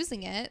 stop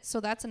using it. So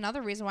that's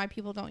another reason why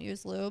people don't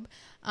use lube,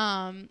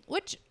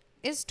 which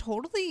is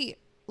totally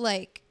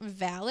like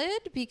valid,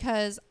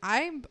 because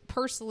I'm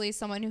personally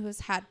someone who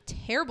has had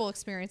terrible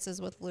experiences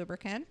with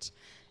lubricant.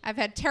 I've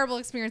had terrible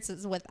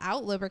experiences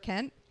without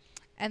lubricant,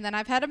 and then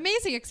I've had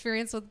amazing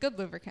experience with good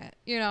lubricant,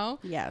 you know?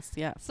 Yes,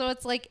 yeah. So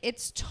it's like,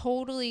 it's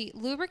totally,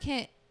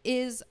 lubricant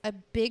is a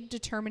big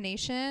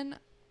determination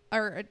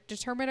or a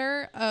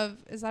determiner of,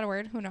 is that a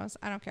word? Who knows?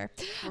 I don't care.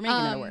 We're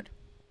making it a word.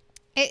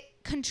 It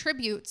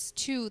contributes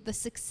to the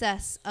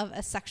success of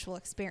a sexual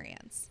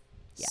experience.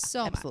 Yeah,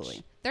 so absolutely.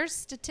 Much. There's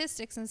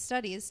statistics and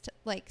studies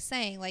like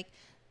saying like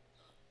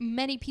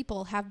many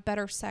people have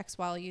better sex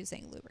while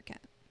using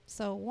lubricant.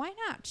 So why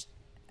not?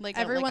 Like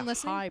everyone a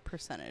listening, high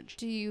percentage.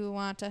 Do you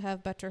want to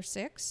have better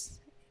sex?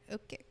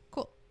 Okay,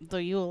 cool. Do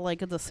you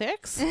like the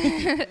sex?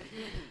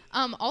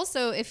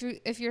 Also,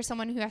 if you're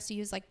someone who has to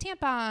use like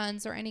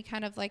tampons or any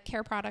kind of like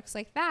care products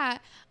like that,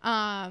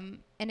 and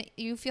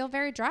you feel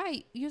very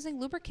dry, using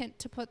lubricant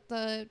to put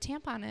the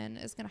tampon in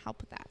is going to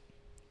help with that.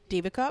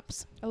 Diva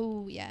cups.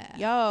 Oh yeah.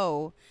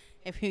 Yo,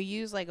 if you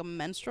use like a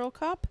menstrual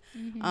cup,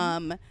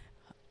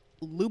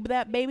 lube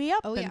that baby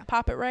up and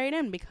pop it right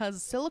in,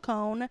 because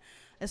silicone,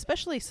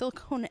 especially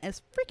silicone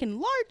as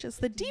freaking large as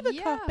the Diva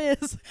cup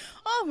is.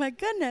 Oh my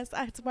goodness.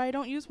 That's why I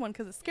don't use one,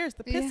 because it scares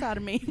the piss out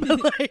of me.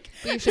 But like,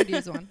 but you should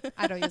use one.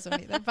 I don't use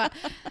one either, but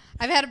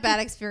I've had a bad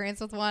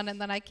experience with one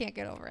and then I can't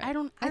get over it. I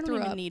don't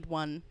even need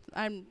one.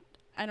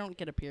 I don't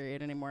get a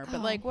period anymore,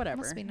 but like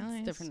whatever. Must be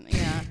nice. It's different.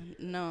 Yeah,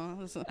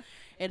 no,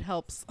 it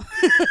helps.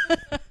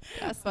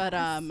 But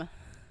nice.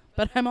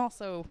 But I'm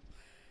also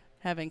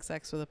having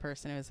sex with a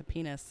person who has a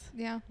penis.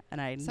 Yeah. And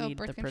I need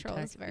the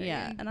protection.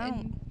 Yeah, and I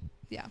don't.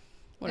 Yeah.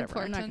 Whatever.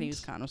 Important. I'm not going to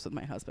use condoms with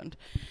my husband.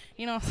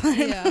 You know.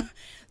 Yeah.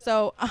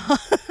 So,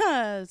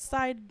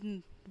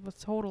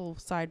 total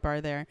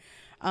sidebar there.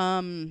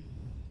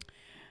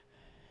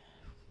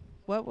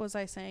 What was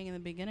I saying in the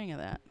beginning of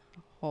that?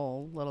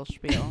 whole little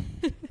spiel.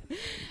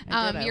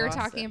 You were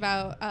talking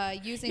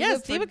about using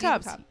lube Diva for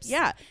cups. Diva cups.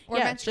 Yeah, Or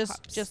yeah. menstrual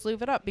cups. Just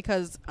lube it up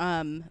because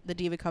the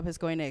Diva cup is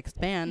going to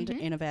expand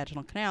in a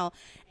vaginal canal,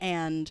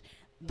 and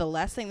the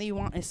last thing that you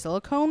want is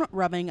silicone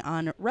rubbing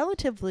on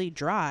relatively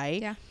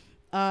dry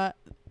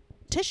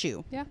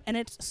tissue. Yeah, and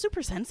it's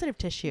super sensitive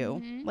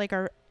tissue. Like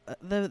our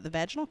the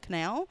vaginal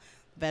canal,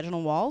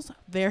 vaginal walls,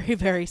 very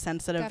very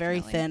sensitive, Definitely.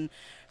 very thin.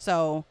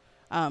 So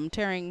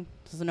tearing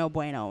is no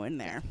bueno in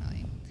there.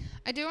 Definitely.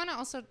 I do want to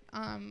also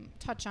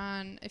touch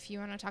on, if you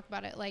want to talk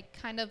about it, like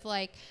kind of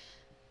like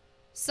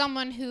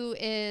someone who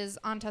is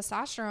on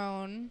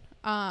testosterone,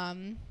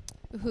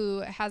 who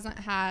hasn't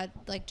had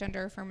like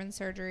gender affirming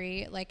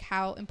surgery, like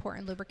how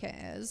important lubricant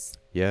is.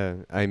 Yeah,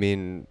 I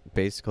mean,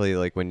 basically,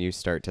 like when you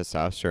start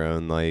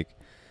testosterone, like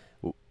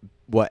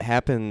what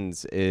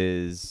happens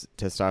is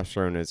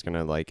testosterone is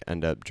gonna like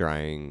end up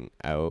drying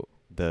out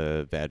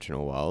the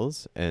vaginal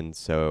walls, and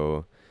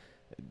so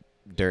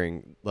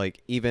during,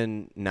 like,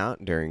 even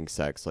not during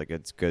sex, like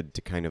it's good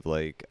to kind of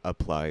like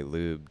apply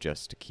lube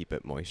just to keep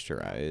it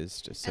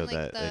moisturized so And,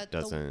 like, that it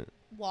doesn't.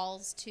 The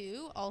walls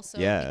too also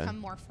Yeah. become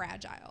more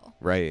fragile.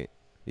 Right.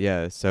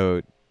 Yeah.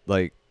 So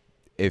like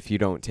if you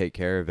don't take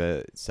care of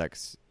it,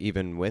 sex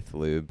even with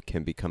lube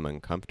can become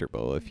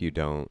uncomfortable if you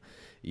don't,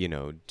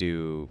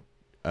 do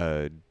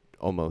a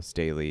almost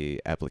daily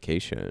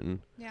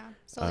application. Yeah.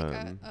 So like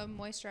a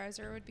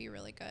moisturizer would be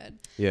really good.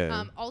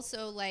 Yeah.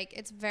 Also, like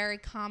it's very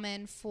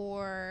common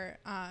for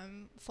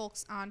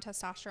folks on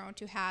testosterone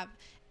to have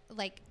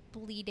like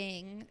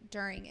bleeding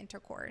during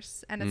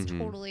intercourse, and it's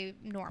totally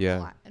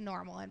normal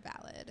and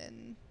valid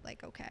and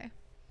like okay.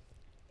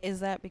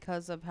 Is that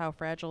because of how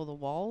fragile the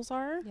walls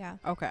are? Yeah.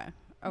 Okay.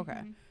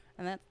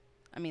 And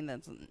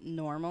that's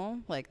normal.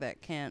 Like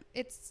that can't.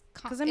 It's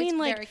because I mean,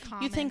 like very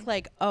common. you think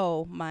like,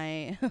 oh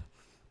my,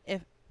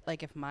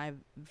 if my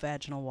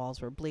vaginal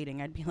walls were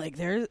bleeding, I'd be like,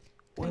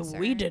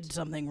 we did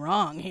something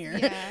wrong here.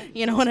 Yeah.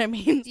 You know what I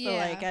mean? So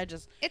Yeah. like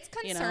it's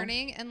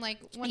concerning, and like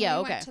when we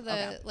went to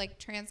the like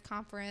trans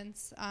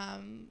conference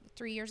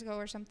 3 years ago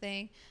or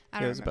something, I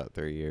don't know. It was about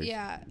 3 years.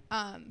 Yeah.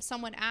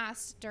 Someone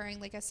asked during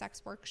like a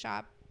sex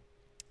workshop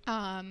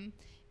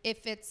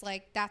if it's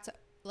like that's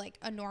like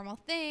a normal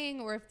thing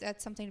or if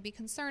that's something to be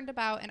concerned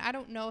about, and I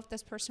don't know if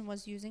this person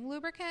was using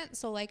lubricant,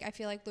 so like I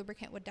feel like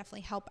lubricant would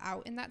definitely help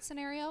out in that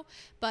scenario,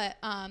 but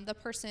the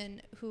person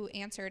who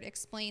answered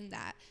explained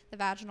that the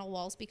vaginal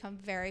walls become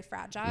very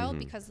fragile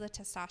because of the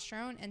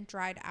testosterone and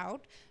dried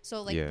out,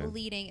 so like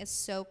bleeding is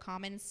so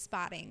common,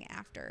 spotting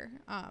after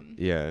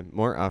yeah,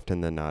 more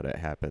often than not it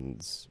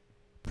happens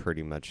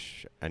pretty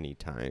much any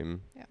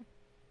time. Yeah,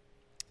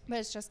 but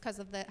it's just because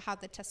of how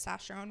the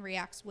testosterone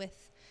reacts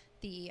with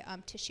the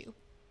tissue.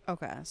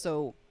 Okay,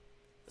 so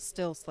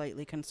still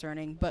slightly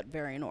concerning, but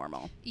very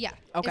normal. Yeah.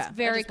 Okay. It's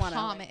very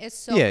common. It's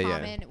so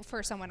common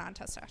for someone on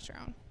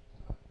testosterone.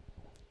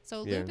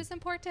 So lube is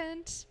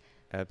important.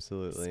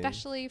 Absolutely.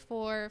 Especially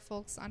for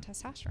folks on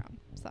testosterone.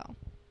 So,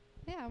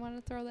 yeah, I wanted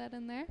to throw that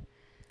in there.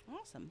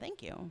 Awesome.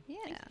 Thank you. Yeah.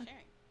 Thanks for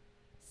sharing.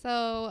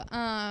 So,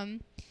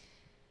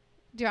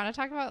 do you want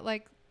to talk about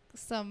like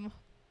some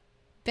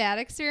bad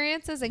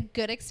experiences and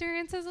good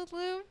experiences with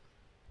lube?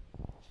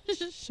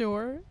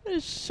 Sure.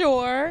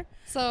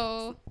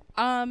 So,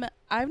 I've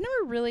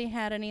never really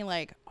had any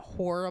like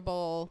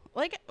horrible,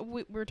 like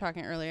we were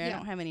talking earlier. Yeah. I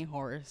don't have any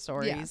horror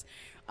stories.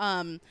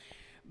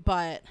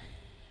 But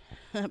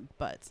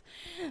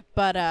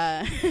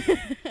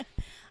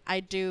I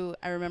do.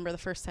 I remember the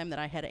first time that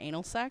I had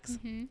anal sex,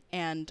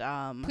 and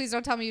please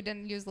don't tell me you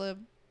didn't use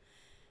lube.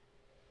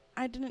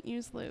 I didn't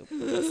use lube.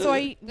 So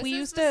we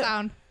used the it.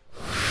 Sound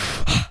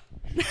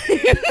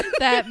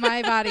that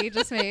my body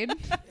just made.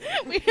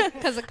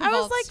 Because I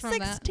was like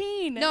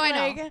 16. No,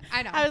 I know.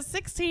 I was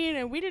 16,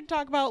 and we didn't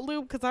talk about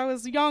lube because I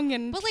was young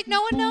and but like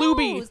no one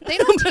lubey. knows. They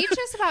don't teach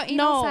us about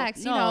anal sex.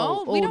 You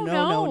know, we don't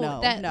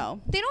know that.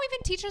 No. They don't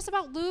even teach us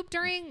about lube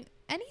during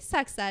any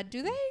sex ed,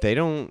 do they? They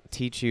don't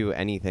teach you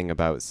anything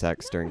about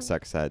sex during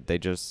sex ed.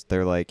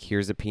 They're like,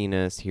 here's a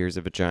penis, here's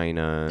a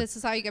vagina. This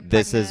is how you get pregnant.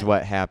 This is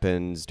what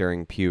happens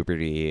during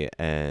puberty,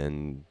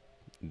 and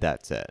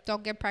that's it.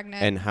 Don't get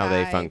pregnant. And how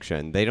they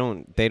function. They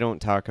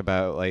don't talk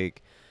about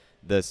like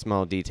the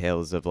small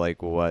details of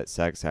like what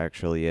sex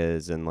actually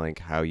is and like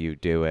how you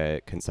do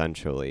it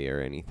consensually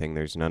or anything.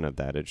 There's none of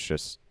that. It's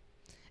just.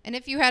 And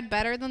if you had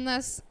better than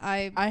this,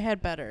 I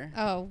had better.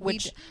 Oh,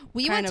 which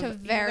we went to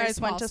very you guys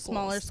small went to schools.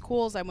 Smaller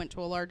schools. I went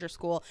to a larger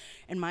school,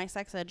 and my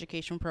sex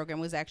education program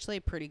was actually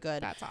pretty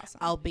good. That's awesome.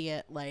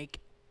 Albeit like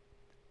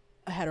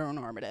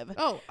heteronormative.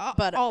 Oh,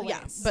 but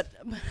always.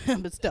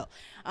 but still,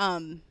 I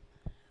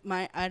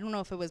don't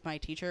know if it was my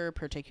teacher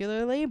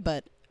particularly,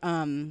 but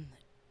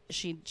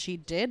she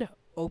did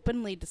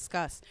openly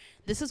discuss,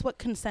 this is what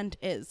consent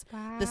is.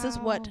 Wow. This is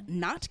what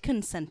not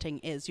consenting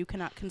is. You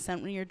cannot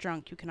consent when you're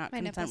drunk. You cannot My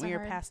consent when you're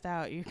hard. passed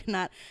out. You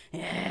cannot.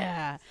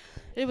 Yeah,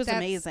 it was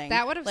amazing.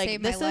 That would have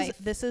saved my life.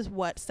 This is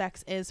what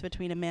sex is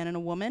between a man and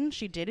a woman.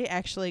 She did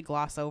actually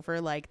gloss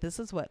over like this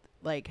is what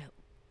like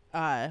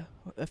a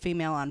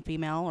female on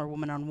female or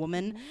woman on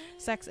woman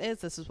sex is.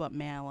 This is what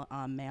male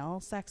on male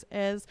sex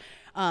is.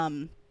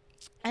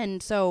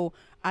 And so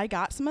I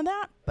got some of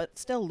that, but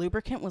still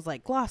lubricant was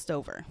like glossed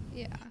over.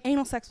 Yeah.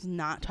 Anal sex was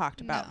not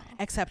talked about, No.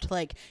 except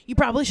like you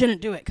probably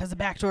shouldn't do it because the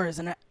back door is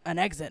an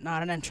exit,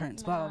 not an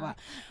entrance. Blah blah blah.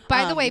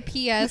 By the way,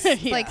 P.S.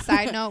 Yeah. Like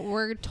side note,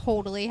 we're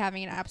totally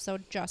having an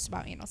episode just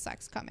about anal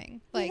sex coming.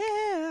 Like,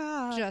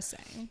 yeah. just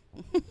saying,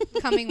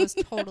 coming was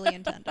totally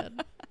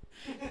intended.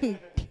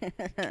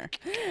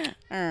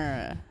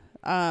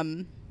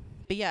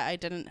 But yeah, I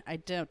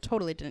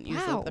totally didn't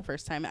use Wow. it the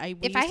first time.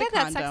 If I had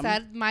that sex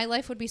ed, my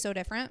life would be so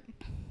different.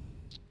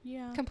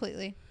 Yeah.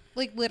 Completely.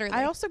 Like, literally.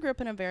 I also grew up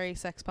in a very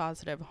sex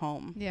positive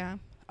home. Yeah.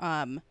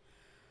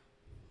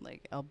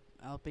 Like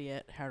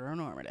albeit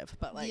heteronormative,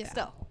 but like Yeah.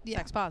 still Yeah.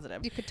 sex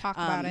positive. You could talk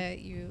about it.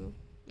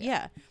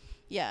 Yeah.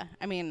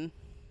 I mean,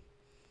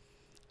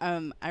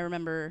 I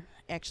remember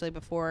actually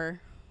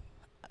before,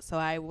 so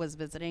I was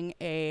visiting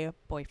a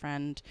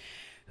boyfriend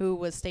who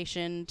was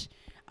stationed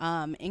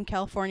in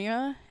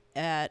California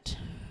at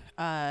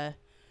I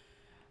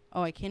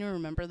can't even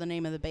remember the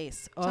name of the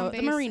base.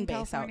 The Marine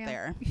base out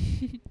there.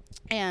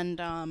 And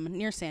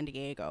near San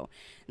Diego.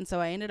 And so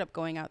I ended up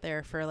going out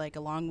there for like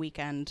a long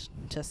weekend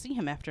to see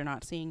him after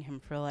not seeing him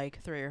for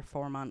like 3 or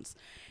 4 months.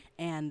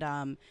 And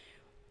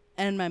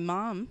my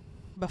mom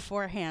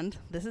beforehand,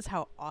 this is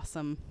how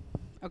awesome,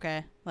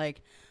 okay,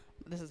 like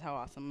this is how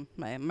awesome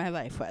my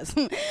life was.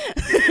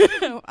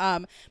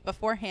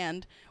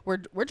 Beforehand,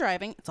 we're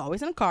driving. It's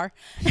always in a car.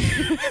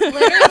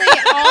 Literally,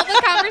 all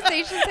the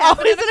conversations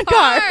happen Always in a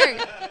car.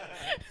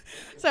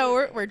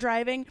 So we're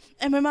driving,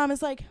 and my mom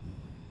is like,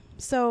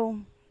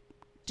 "So,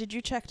 did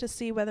you check to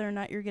see whether or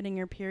not you're getting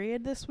your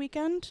period this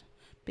weekend?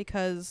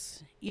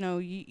 Because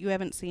you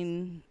haven't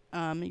seen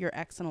your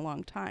ex in a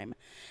long time."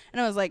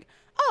 And I was like,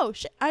 "Oh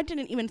shit! I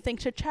didn't even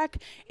think to check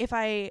if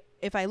I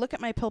look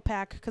at my pill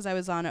pack, because I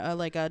was on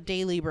a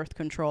daily birth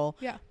control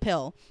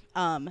pill.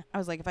 I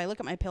was like, if I look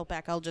at my pill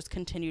pack, I'll just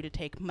continue to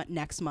take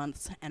next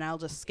month's, and I'll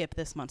just skip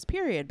this month's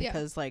period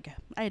because like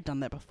I had done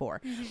that before."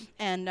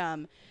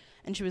 Mm-hmm.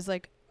 And she was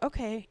like,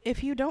 "Okay,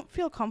 if you don't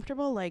feel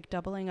comfortable like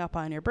doubling up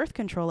on your birth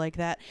control like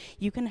that,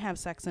 you can have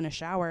sex in a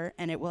shower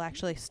and it will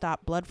actually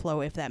stop blood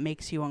flow if that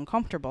makes you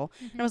uncomfortable."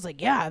 Mm-hmm. And I was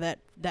like, "Yeah,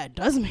 that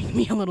does make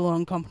me a little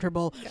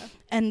uncomfortable." Yeah.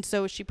 And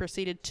so she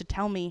proceeded to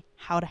tell me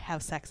how to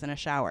have sex in a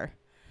shower.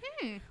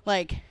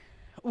 Like,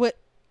 what?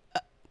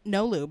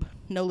 No lube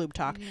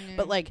talk. Mm.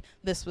 But like,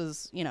 this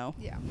was,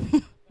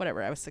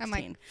 whatever. I was 16.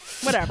 Like,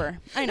 whatever.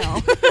 I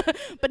know.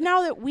 But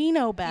now that we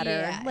know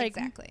better, like,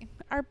 exactly.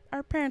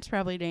 Our parents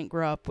probably didn't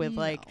grow up with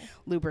like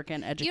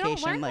lubricant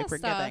education like we're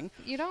getting.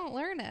 You don't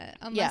learn it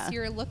unless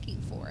you're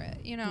looking for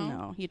it,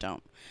 No, you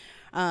don't.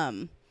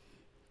 But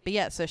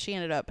yeah, so she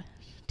ended up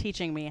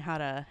teaching me how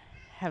to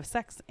have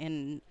sex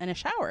in a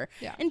shower.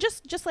 Yeah. And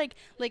just like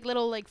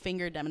little like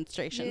finger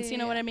demonstrations. You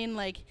know what I mean?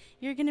 Like,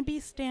 you're going to be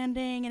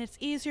standing and it's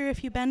easier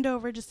if you bend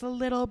over just a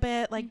little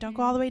bit. Like, don't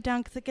go all the way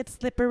down because it gets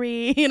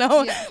slippery,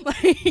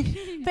 like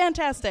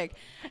fantastic.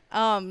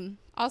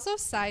 Also,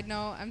 side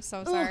note, I'm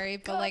so sorry,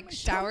 but like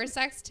shower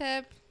sex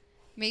tip,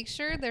 make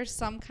sure there's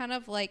some kind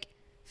of like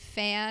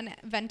fan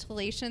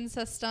ventilation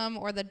system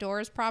or the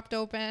doors propped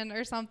open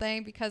or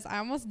something, because I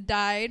almost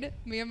died.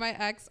 Me and my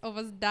ex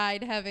almost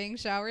died having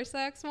shower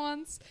sex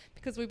once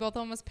because we both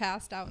almost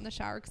passed out in the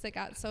shower because it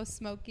got so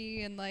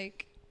smoky and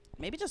like.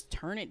 Maybe just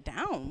turn it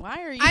down.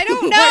 Why are you? I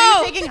don't know.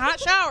 Why are you taking hot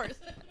showers?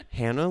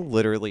 Hannah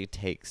literally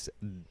takes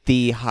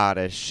the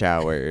hottest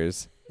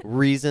showers.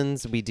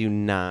 Reasons we do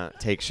not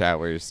take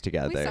showers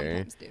together. We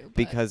sometimes do,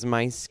 because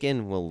my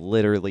skin will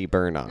literally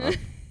burn off.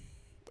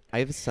 I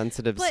have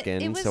sensitive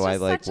skin, so I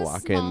like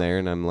walk in there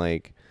and I'm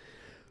like,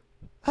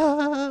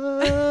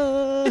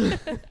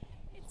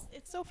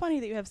 It's so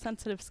funny that you have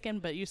sensitive skin,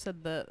 but you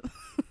said the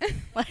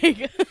like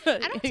I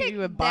don't take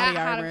you have body that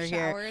hot armor of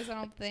here. showers. I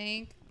don't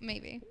think.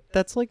 Maybe.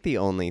 That's like the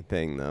only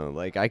thing though.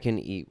 Like, I can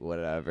eat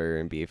whatever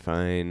and be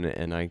fine,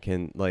 and I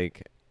can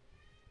like,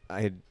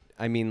 I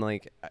mean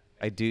like.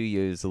 I do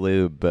use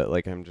lube, but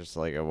like I'm just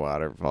like a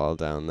waterfall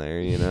down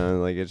there,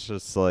 like it's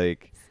just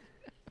like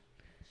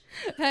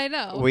I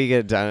know. We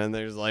get done and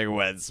there's like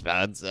wet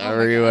spots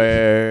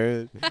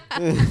everywhere.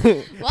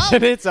 Well,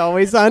 and it's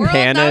always on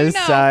Hannah's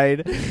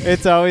side.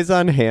 It's always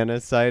on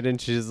Hannah's side,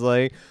 and she's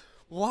like,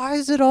 "Why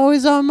is it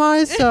always on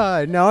my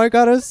side? Now I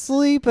gotta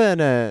sleep in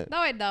it." No,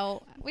 I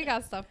don't. We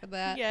got stuff for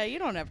that. Yeah, you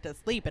don't have to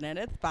sleep in it.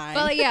 It's fine.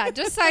 But yeah,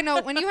 just side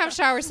note, when you have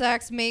shower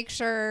sex, make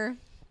sure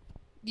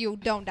you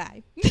don't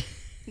die.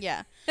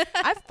 Yeah.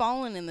 I've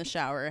fallen in the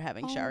shower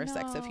having shower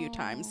sex a few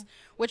times,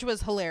 which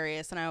was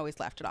hilarious, and I always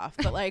laughed it off.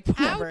 But like,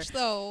 whatever. Ouch,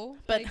 though.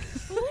 But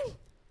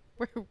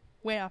we're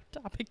way off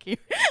topic here.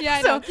 Yeah,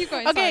 I know. Keep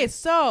going. Okay,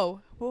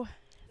 so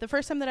the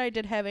first time that I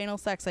did have anal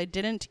sex, I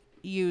didn't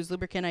use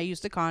lubricant. I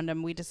used a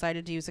condom. We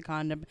decided to use a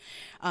condom.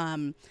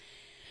 Did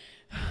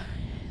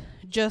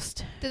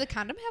the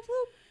condom have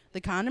lube?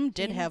 The condom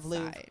did have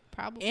lube.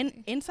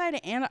 Probably. Inside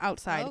and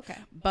outside. Oh, okay.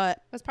 But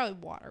it was probably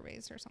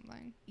water-based or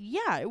something.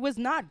 Yeah, it was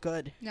not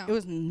good. No. It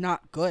was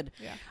not good.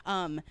 Yeah.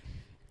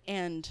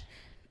 And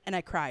And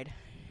I cried.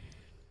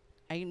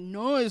 I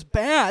know it's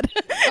bad.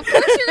 Of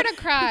course you're gonna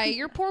cry.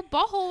 Your poor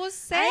butthole was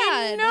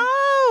sad.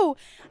 I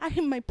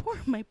know. My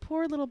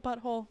poor little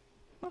butthole.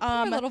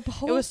 Poor little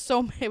butthole.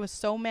 It was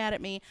so mad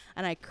at me,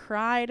 and I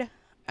cried.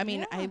 I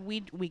mean,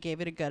 we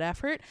gave it a good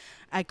effort.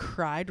 I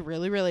cried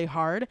really, really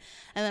hard,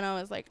 and then I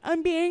was like,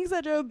 I'm being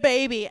such a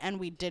baby, and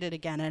we did it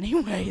again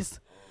anyways.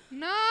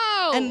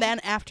 No. And then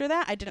after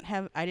that, I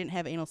didn't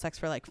have anal sex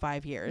for like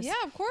 5 years. Yeah,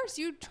 of course.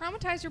 You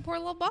traumatized your poor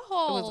little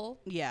butthole.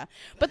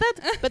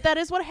 But that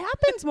is what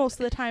happens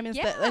most of the time is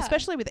that, Yeah.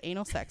 especially with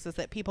anal sex, is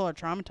that people are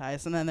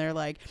traumatized and then they're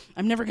like,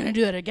 I'm never going to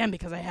do that again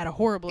because I had a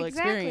horrible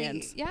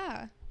experience.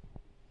 Yeah.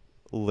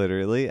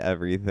 Literally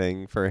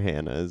everything for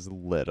Hannah is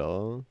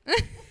little.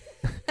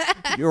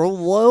 Your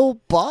little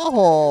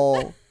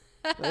butthole.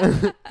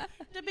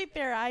 To be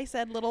fair, I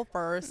said little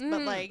first,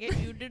 but like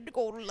you did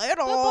go little. But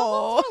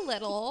buttholes are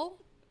little.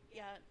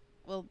 Yeah.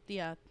 Well,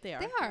 yeah, they are.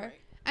 They You're are.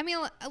 right. I mean,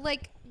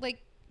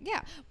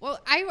 yeah. Well,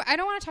 I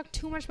don't want to talk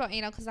too much about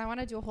anal because I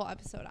want to do a whole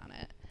episode on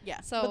it.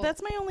 Yeah. So- but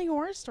that's my only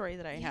horror story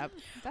that I have.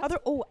 that's-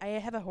 I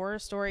have a horror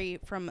story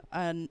from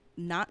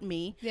not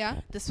me.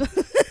 Yeah. This was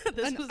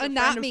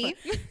Not me.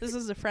 This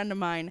was a friend of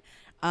mine.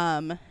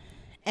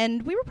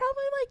 And we were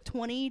probably like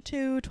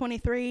 22,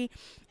 23,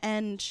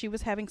 and she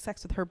was having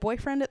sex with her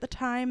boyfriend at the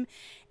time,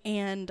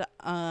 and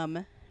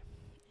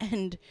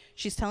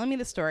she's telling me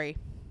the story.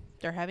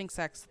 They're having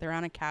sex, they're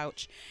on a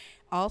couch.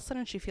 All of a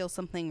sudden she feels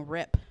something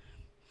rip.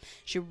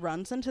 She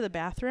runs into the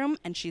bathroom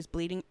and she's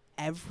bleeding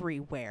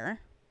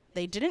everywhere.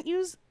 They didn't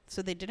use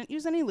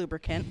any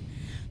lubricant.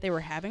 They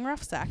were having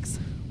rough sex,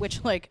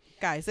 which, like,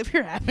 guys, if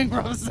you're having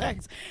rough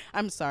sex,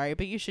 I'm sorry,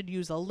 but you should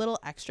use a little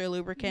extra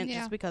lubricant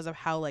just because of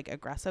how, like,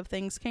 aggressive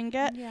things can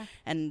get. Yeah.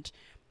 And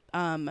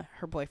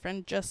her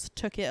boyfriend just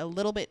took it a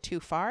little bit too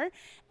far,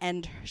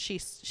 and she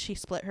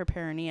split her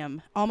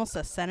perineum almost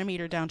a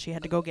centimeter down. She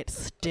had to go get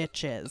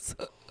stitches.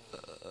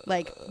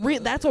 Like,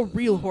 that's a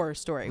real horror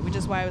story, which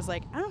is why I was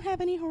like, I don't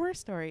have any horror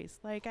stories.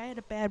 Like, I had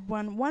a bad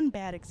one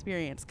bad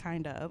experience,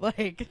 kind of.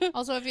 Like,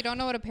 Also, if you don't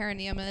know what a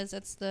perineum is,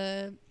 it's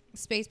the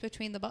space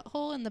between the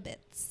butthole and the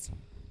bits.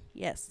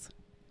 yes.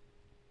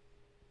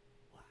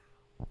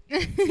 Wow.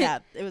 Yeah,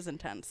 it was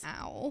intense.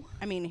 Ow.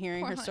 I mean,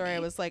 hearing Poor her story, I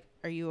honey. was like,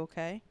 are you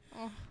okay?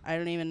 Oh, I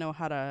don't even know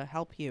how to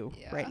help you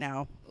Yeah. right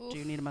now. Oof. Do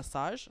you need a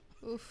massage?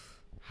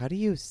 oof. How do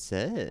you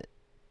sit?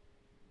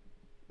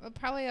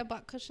 Probably a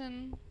butt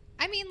cushion.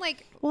 I mean,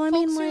 like, Well, I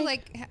folks mean, who,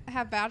 like-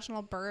 have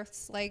vaginal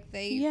births, like,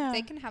 they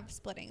can have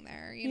splitting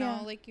there, you Yeah.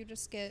 know? Like, you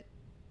just get...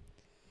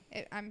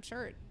 I'm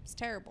sure it's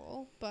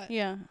terrible, but...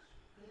 Yeah.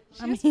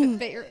 She I just mean-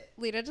 bit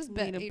Lita just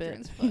bit Need a bit.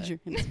 Adrian's foot.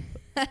 Adrian's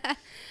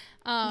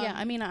yeah,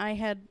 I mean, I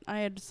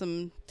had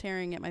some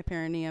tearing at my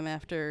perineum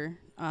after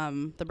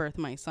the birth of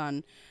my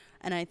son,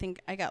 and I think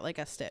I got like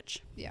a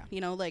stitch. Yeah. You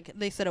know, like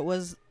they said it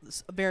was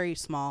very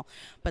small,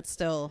 but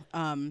still,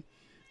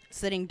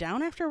 sitting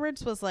down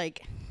afterwards was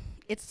like,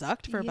 it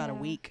sucked for about a Yeah,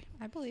 week.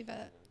 I believe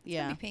it. It's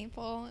Yeah. gonna be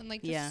painful and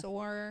like just Yeah.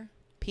 sore.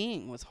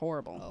 Peeing was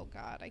horrible. Oh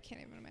God, I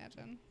can't even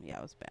imagine. Yeah,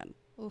 it was bad.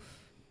 Oof.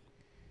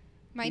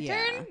 My Yeah.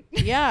 turn.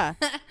 Yeah.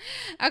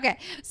 Okay,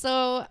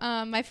 so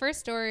my first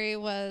story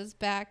was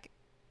back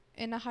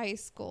in high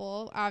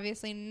school.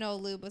 Obviously, no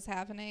lube was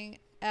happening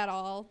at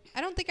all.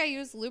 I don't think I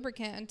used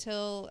lubricant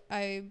until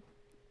I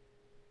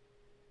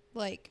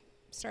like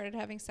started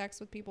having sex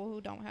with people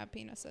who don't have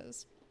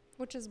penises,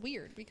 which is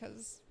weird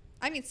because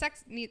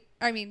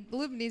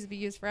lube needs to be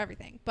used for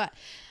everything. But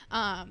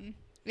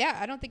yeah,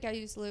 I don't think I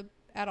used lube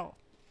at all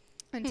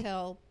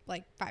until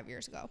like 5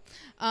 years ago.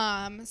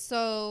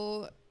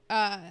 So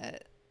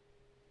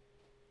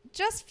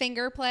just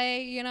finger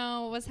play, you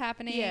know, was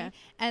happening. Yeah.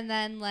 And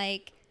then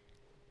like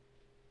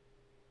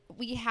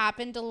we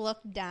happened to look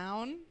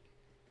down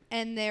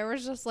and there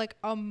was just like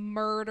a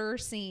murder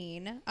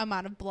scene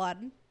amount of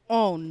blood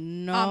Oh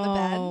no. on the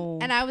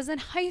bed. And I was in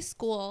high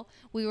school.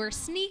 We were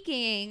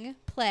sneaking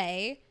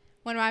play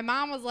when my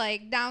mom was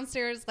like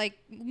downstairs like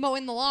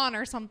mowing the lawn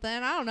or something.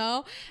 I don't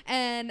know.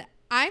 And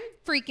I'm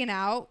freaking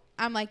out.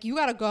 I'm like, you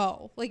gotta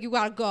go. Like, you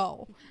gotta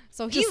go.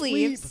 So he Just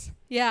leaves. leave.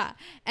 Yeah.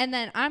 And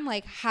then I'm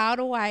like, how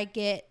do I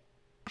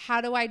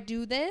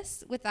do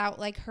this without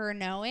like her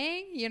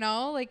knowing, you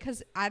know, like,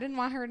 cause I didn't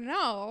want her to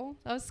know.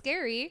 That was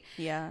scary.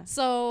 Yeah.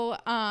 So,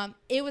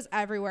 it was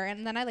everywhere.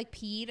 And then I like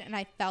peed and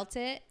I felt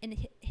it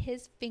and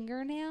his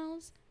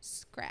fingernails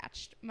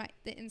scratched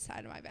the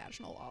inside of my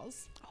vaginal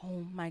walls.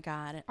 Oh my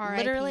God. R.I.P.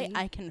 Literally,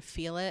 I can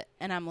feel it,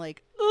 and I'm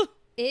like, ugh.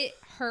 It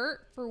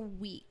hurt for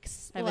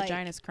weeks. My Like,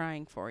 vagina's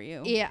crying for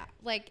you. Yeah.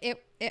 Like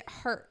it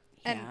hurt.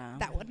 And Yeah.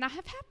 that would not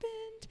have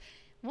happened.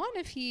 One,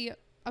 if he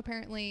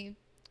apparently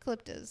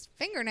clipped his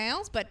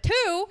fingernails, but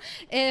two,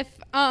 if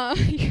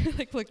you're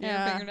like looking at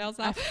your fingernails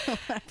now.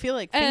 I feel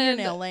like And-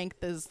 fingernail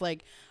length is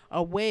like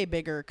a way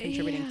bigger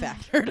contributing Yeah.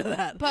 factor to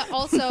that. But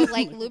also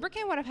like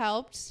lubricant would have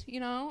helped,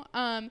 you know?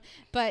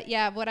 But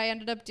yeah, what I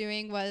ended up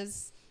doing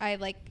was I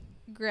like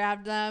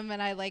grabbed them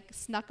and I like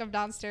snuck them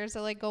downstairs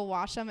to like go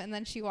wash them. And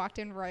then she walked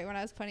in right when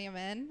I was putting them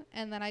in.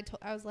 And then I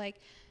was like,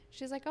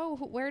 she's like, oh,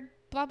 where'd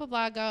blah, blah,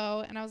 blah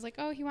go? And I was like,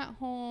 oh, he went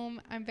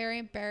home. I'm very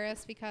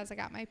embarrassed because I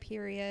got my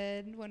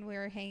period when we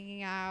were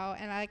hanging out.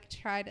 And I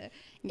tried to,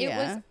 it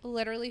was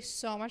literally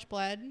so much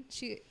blood.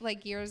 She,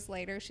 like, years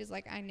later, she's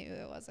like, I knew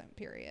it wasn't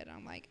period.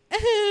 I'm like,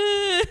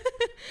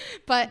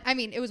 but I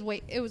mean, it was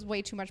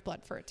way too much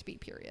blood for it to be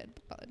period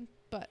blood.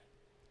 But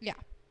yeah,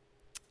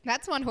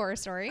 that's one horror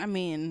story. I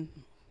mean,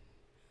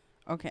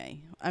 okay,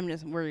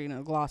 we're going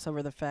to gloss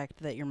over the fact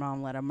that your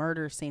mom let a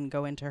murder scene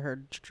go into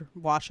her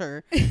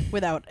washer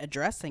without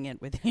addressing it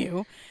with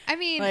you. I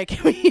mean, like,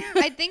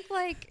 I think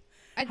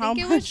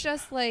it was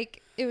just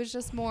like, it was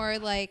just more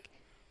like,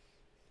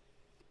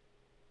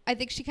 I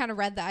think she kind of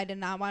read that I did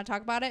not want to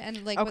talk about it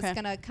and like was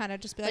going to kind of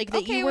just be like, that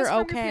okay, you were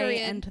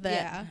okay and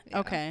that. Yeah.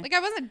 Okay. Like I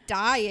wasn't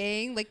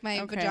dying. Like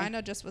my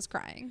vagina just was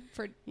crying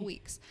for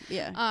weeks.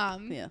 Yeah.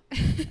 Yeah.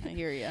 I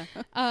hear you.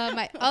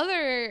 My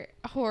other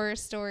horror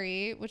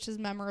story, which is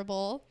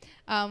memorable,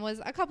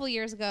 was a couple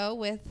years ago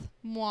with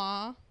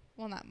moi.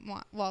 Well, not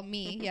moi. Well,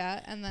 me.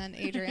 Yeah. And then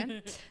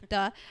Adrian.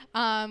 Duh.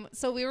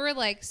 So we were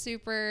like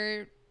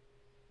super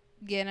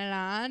getting it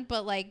on,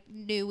 but like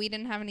knew we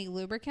didn't have any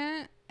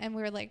lubricant. And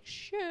we were like,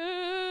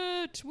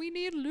 shit, we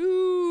need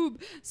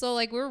lube. So,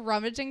 like, we were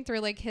rummaging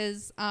through, like,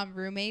 his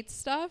roommate's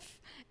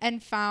stuff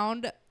and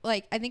found,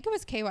 like, I think it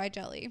was KY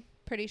jelly.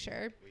 Pretty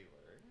sure. We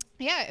were?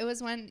 Yeah, it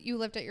was when you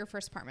lived at your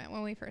first apartment,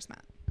 when we first met.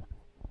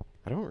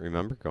 I don't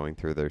remember going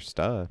through their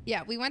stuff.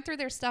 Yeah, we went through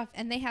their stuff,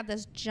 and they had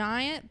this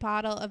giant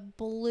bottle of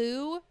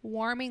blue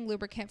warming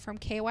lubricant from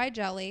KY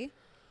jelly.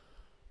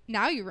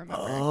 Now you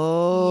remember.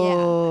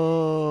 Oh.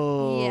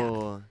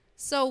 Yeah.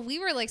 So we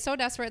were like so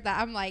desperate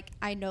that I'm like,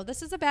 I know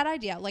this is a bad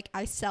idea. Like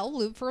I sell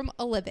lube for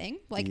a living.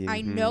 Like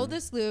I know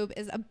this lube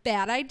is a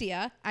bad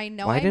idea. I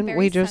know. Why didn't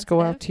we just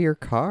go out to your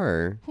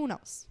car? Who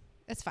knows?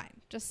 It's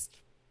fine.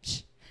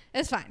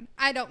 It's fine.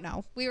 I don't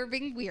know. We were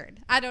being weird.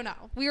 I don't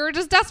know. We were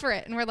just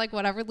desperate, and we're like,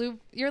 whatever lube.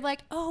 You're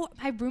like, oh,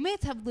 my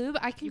roommates have lube.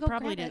 I can go. You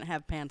probably didn't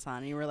have pants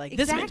on. You were like,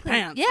 exactly. This makes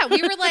pants. Yeah,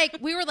 we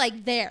were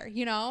like there,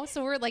 you know.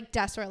 So we were like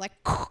desperate, like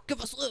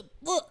give us lube.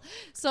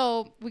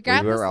 So we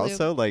grabbed. We were this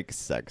also lube. like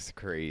sex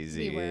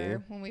crazy. We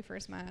were when we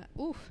first met.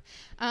 Oof.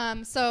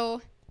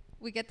 So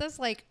we get this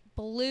like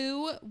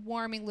blue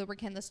warming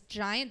lubricant, this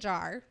giant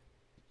jar.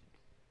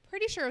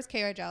 Pretty sure it was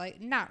KY jelly.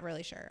 Not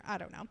really sure. I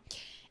don't know.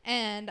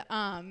 And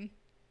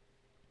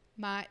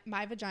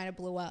My vagina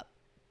blew up.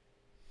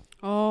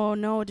 Oh,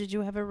 no. Did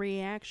you have a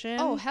reaction?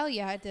 Oh, hell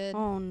yeah, I did.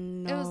 Oh,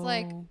 no. It was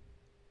like,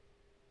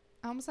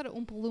 I almost said an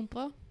Oompa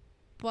Loompa,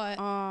 but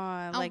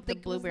like the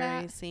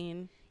blueberry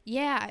scene.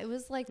 Yeah, it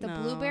was like the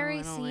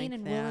blueberry scene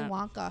in Willy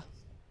Wonka.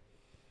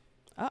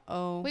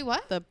 Uh-oh. Wait,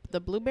 what? The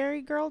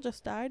blueberry girl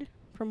just died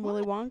from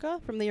Willy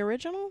Wonka, from the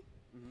original?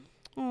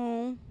 Mm-hmm.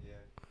 Oh. Yeah.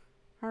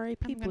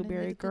 R.I.P.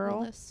 blueberry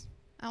girl.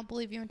 I don't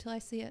believe you until I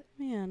see it.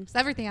 Man.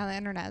 Everything on the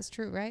internet is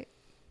true, right?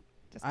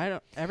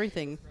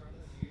 Everything.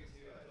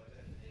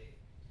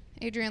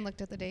 Adrian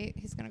looked at the date.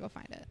 He's going to go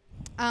find it.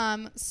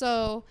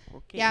 So,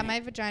 yeah, my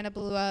vagina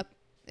blew up.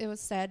 It was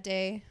a sad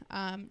day.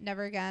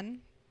 Never again.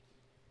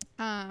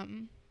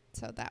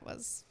 So that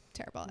was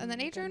terrible. And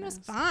then Adrian was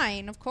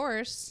fine, of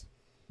course.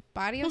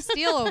 Body of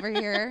steel over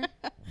here.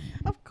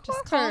 Of course.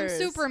 Just call him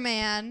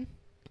Superman.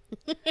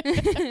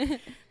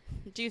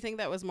 Do you think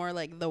that was more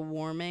like the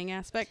warming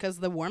aspect? Because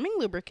the warming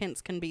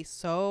lubricants can be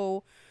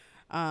so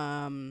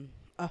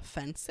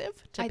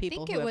offensive to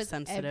people who have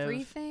sensitive. I think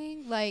it was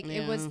everything. Like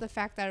it was the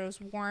fact that it was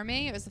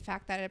warming. It was the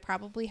fact that it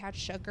probably had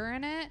sugar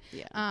in it.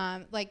 Yeah.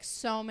 Like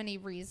so many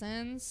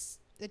reasons.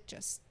 It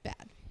just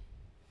bad.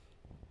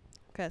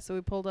 Okay, so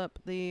we pulled up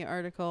the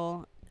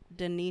article.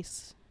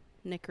 Denise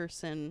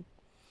Nickerson,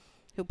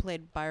 who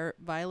played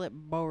Violet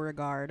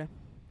Beauregard.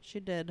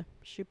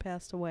 She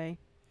passed away.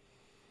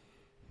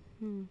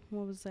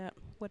 What was that?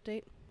 What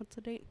date? What's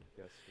the date?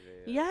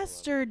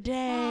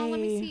 Yesterday. Oh, let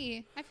me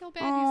see. I feel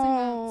bad using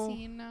that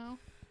scene now.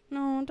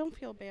 No, don't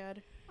feel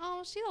bad.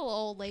 Oh, she's a little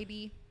old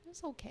lady.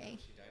 It's okay.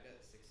 She died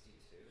at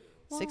 62.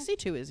 Well,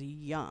 62 is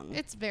young.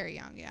 It's very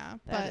young, yeah.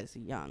 That is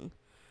young.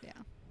 Yeah.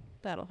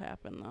 That'll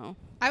happen, though.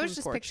 I was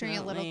just picturing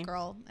a little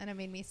girl, and it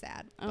made me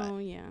sad. Oh,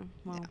 yeah.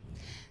 Well. Yeah.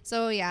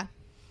 So, yeah.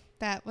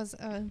 That was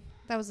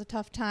a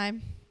tough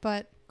time.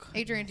 But,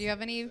 Adrian, do you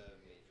have any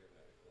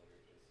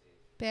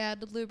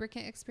bad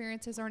lubricant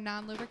experiences or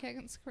non-lubricant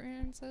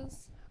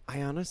experiences?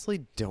 I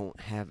honestly don't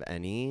have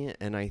any,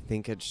 and I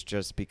think it's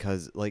just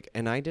because, like,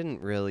 and I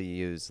didn't really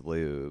use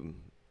lube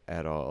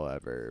at all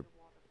ever.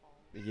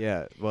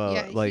 Yeah, well,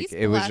 yeah, like, he's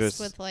it was just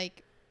with,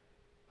 like,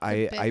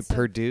 I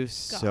produce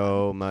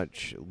so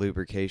much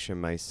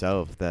lubrication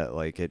myself that,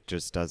 like, it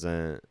just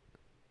doesn't.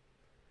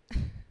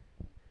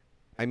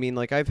 I mean,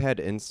 like, I've had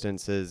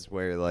instances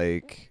where,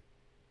 like,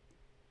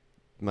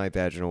 my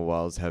vaginal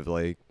walls have,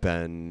 like,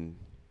 been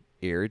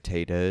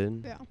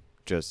irritated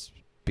just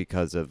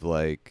because of,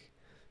 like,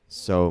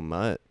 so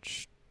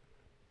much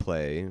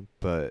play,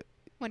 but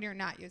when you're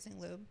not using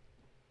lube.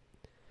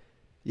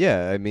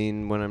 Yeah, I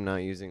mean, when I'm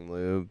not using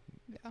lube.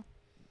 Yeah.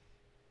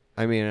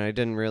 I mean, I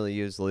didn't really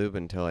use lube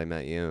until I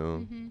met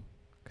you. Mm-hmm.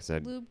 Cause I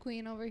lube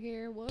queen over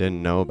here. Whoa.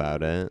 Didn't know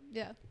about it.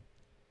 Yeah.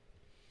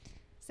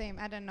 Same.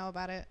 I didn't know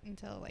about it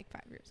until like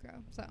 5 years ago.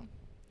 So.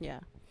 Yeah.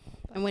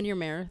 And when you're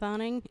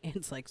marathoning,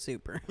 it's like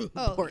super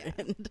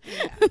important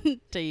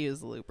to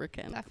use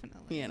lubricant.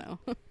 Definitely. You know.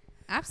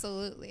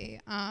 Absolutely.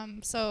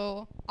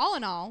 So all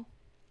in all,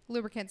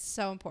 lubricant's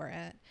so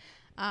important.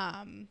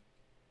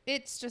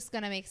 It's just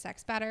going to make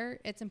sex better.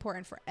 It's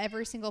important for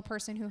every single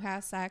person who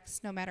has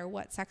sex, no matter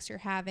what sex you're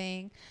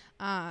having.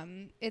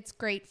 It's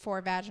great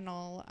for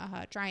vaginal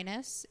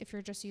dryness if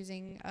you're just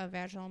using a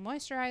vaginal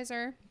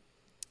moisturizer.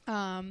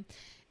 And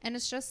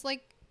it's just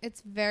like,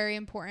 it's very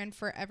important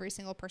for every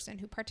single person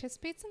who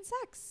participates in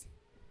sex.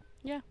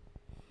 Yeah.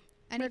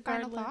 Any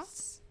final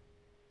thoughts?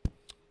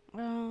 I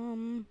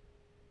don't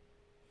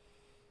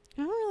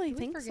really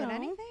think so. Did we forget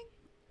anything?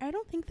 I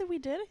don't think that we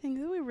did. I think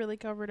that we really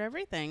covered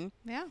everything.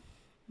 Yeah.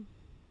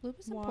 Lube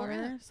is Water,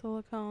 important.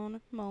 silicone,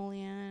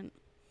 emollient.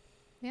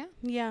 Yeah.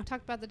 Yeah.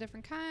 Talked about the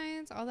different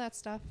kinds, all that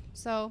stuff.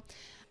 So,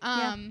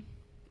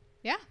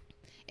 yeah.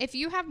 If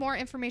you have more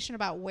information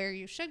about where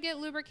you should get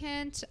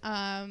lubricant,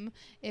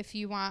 if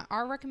you want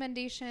our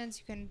recommendations,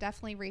 you can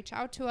definitely reach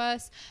out to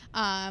us.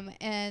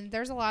 And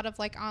there's a lot of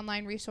like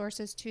online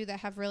resources too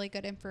that have really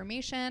good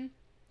information.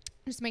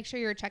 Just make sure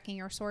you're checking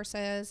your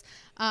sources.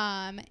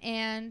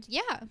 And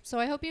yeah, so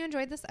I hope you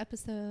enjoyed this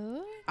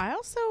episode. I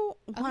also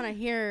want to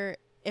hear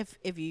if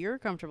you're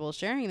comfortable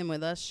sharing them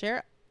with us,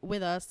 share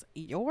with us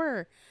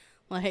your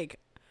like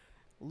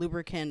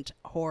lubricant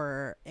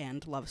horror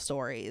and love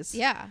stories.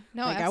 Yeah.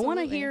 No, like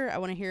absolutely. I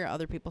want to hear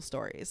other people's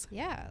stories.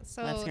 Yeah.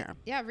 So let's hear 'em.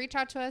 Yeah, reach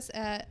out to us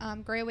at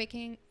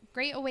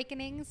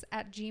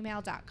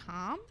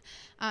greyawakenings@gmail.com.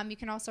 You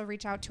can also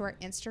reach out to our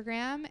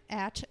Instagram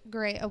at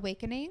Grey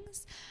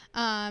Awakenings.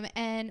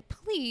 And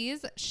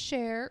please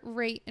share,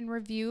 rate, and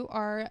review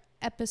our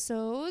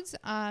episodes.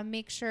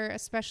 Make sure,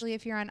 especially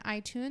if you're on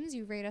iTunes,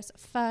 you rate us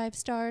 5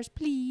 stars,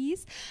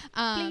 please.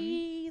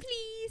 Please.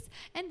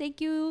 And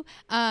thank you.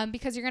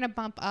 Because you're going to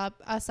bump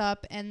us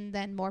up and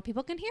then more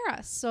people can hear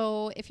us.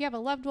 So if you have a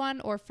loved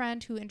one or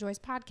friend who enjoys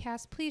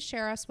podcasts, please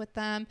share us with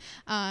them.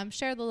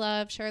 Share the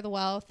love, share the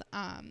wealth.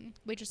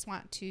 We just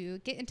want to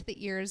get into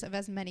the ears of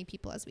as many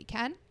people as we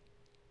can.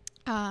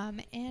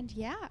 And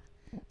yeah.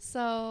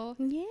 So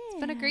it's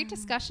been a great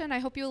discussion. I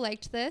hope you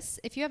liked this.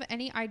 If you have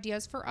any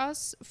ideas for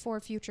us for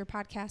future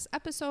podcast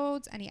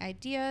episodes, any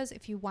ideas,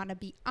 if you want to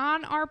be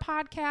on our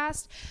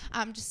podcast,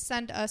 just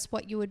send us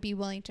what you would be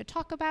willing to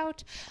talk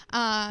about.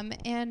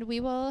 And we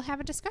will have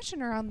a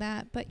discussion around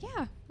that. But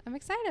yeah, I'm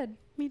excited.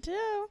 Me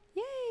too.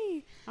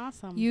 Yay.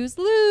 Awesome. Use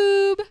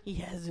lube.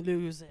 Yes,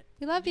 lose it.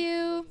 We love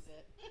you.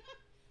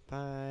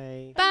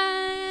 Bye.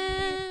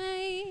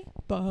 Bye.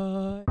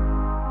 Bye.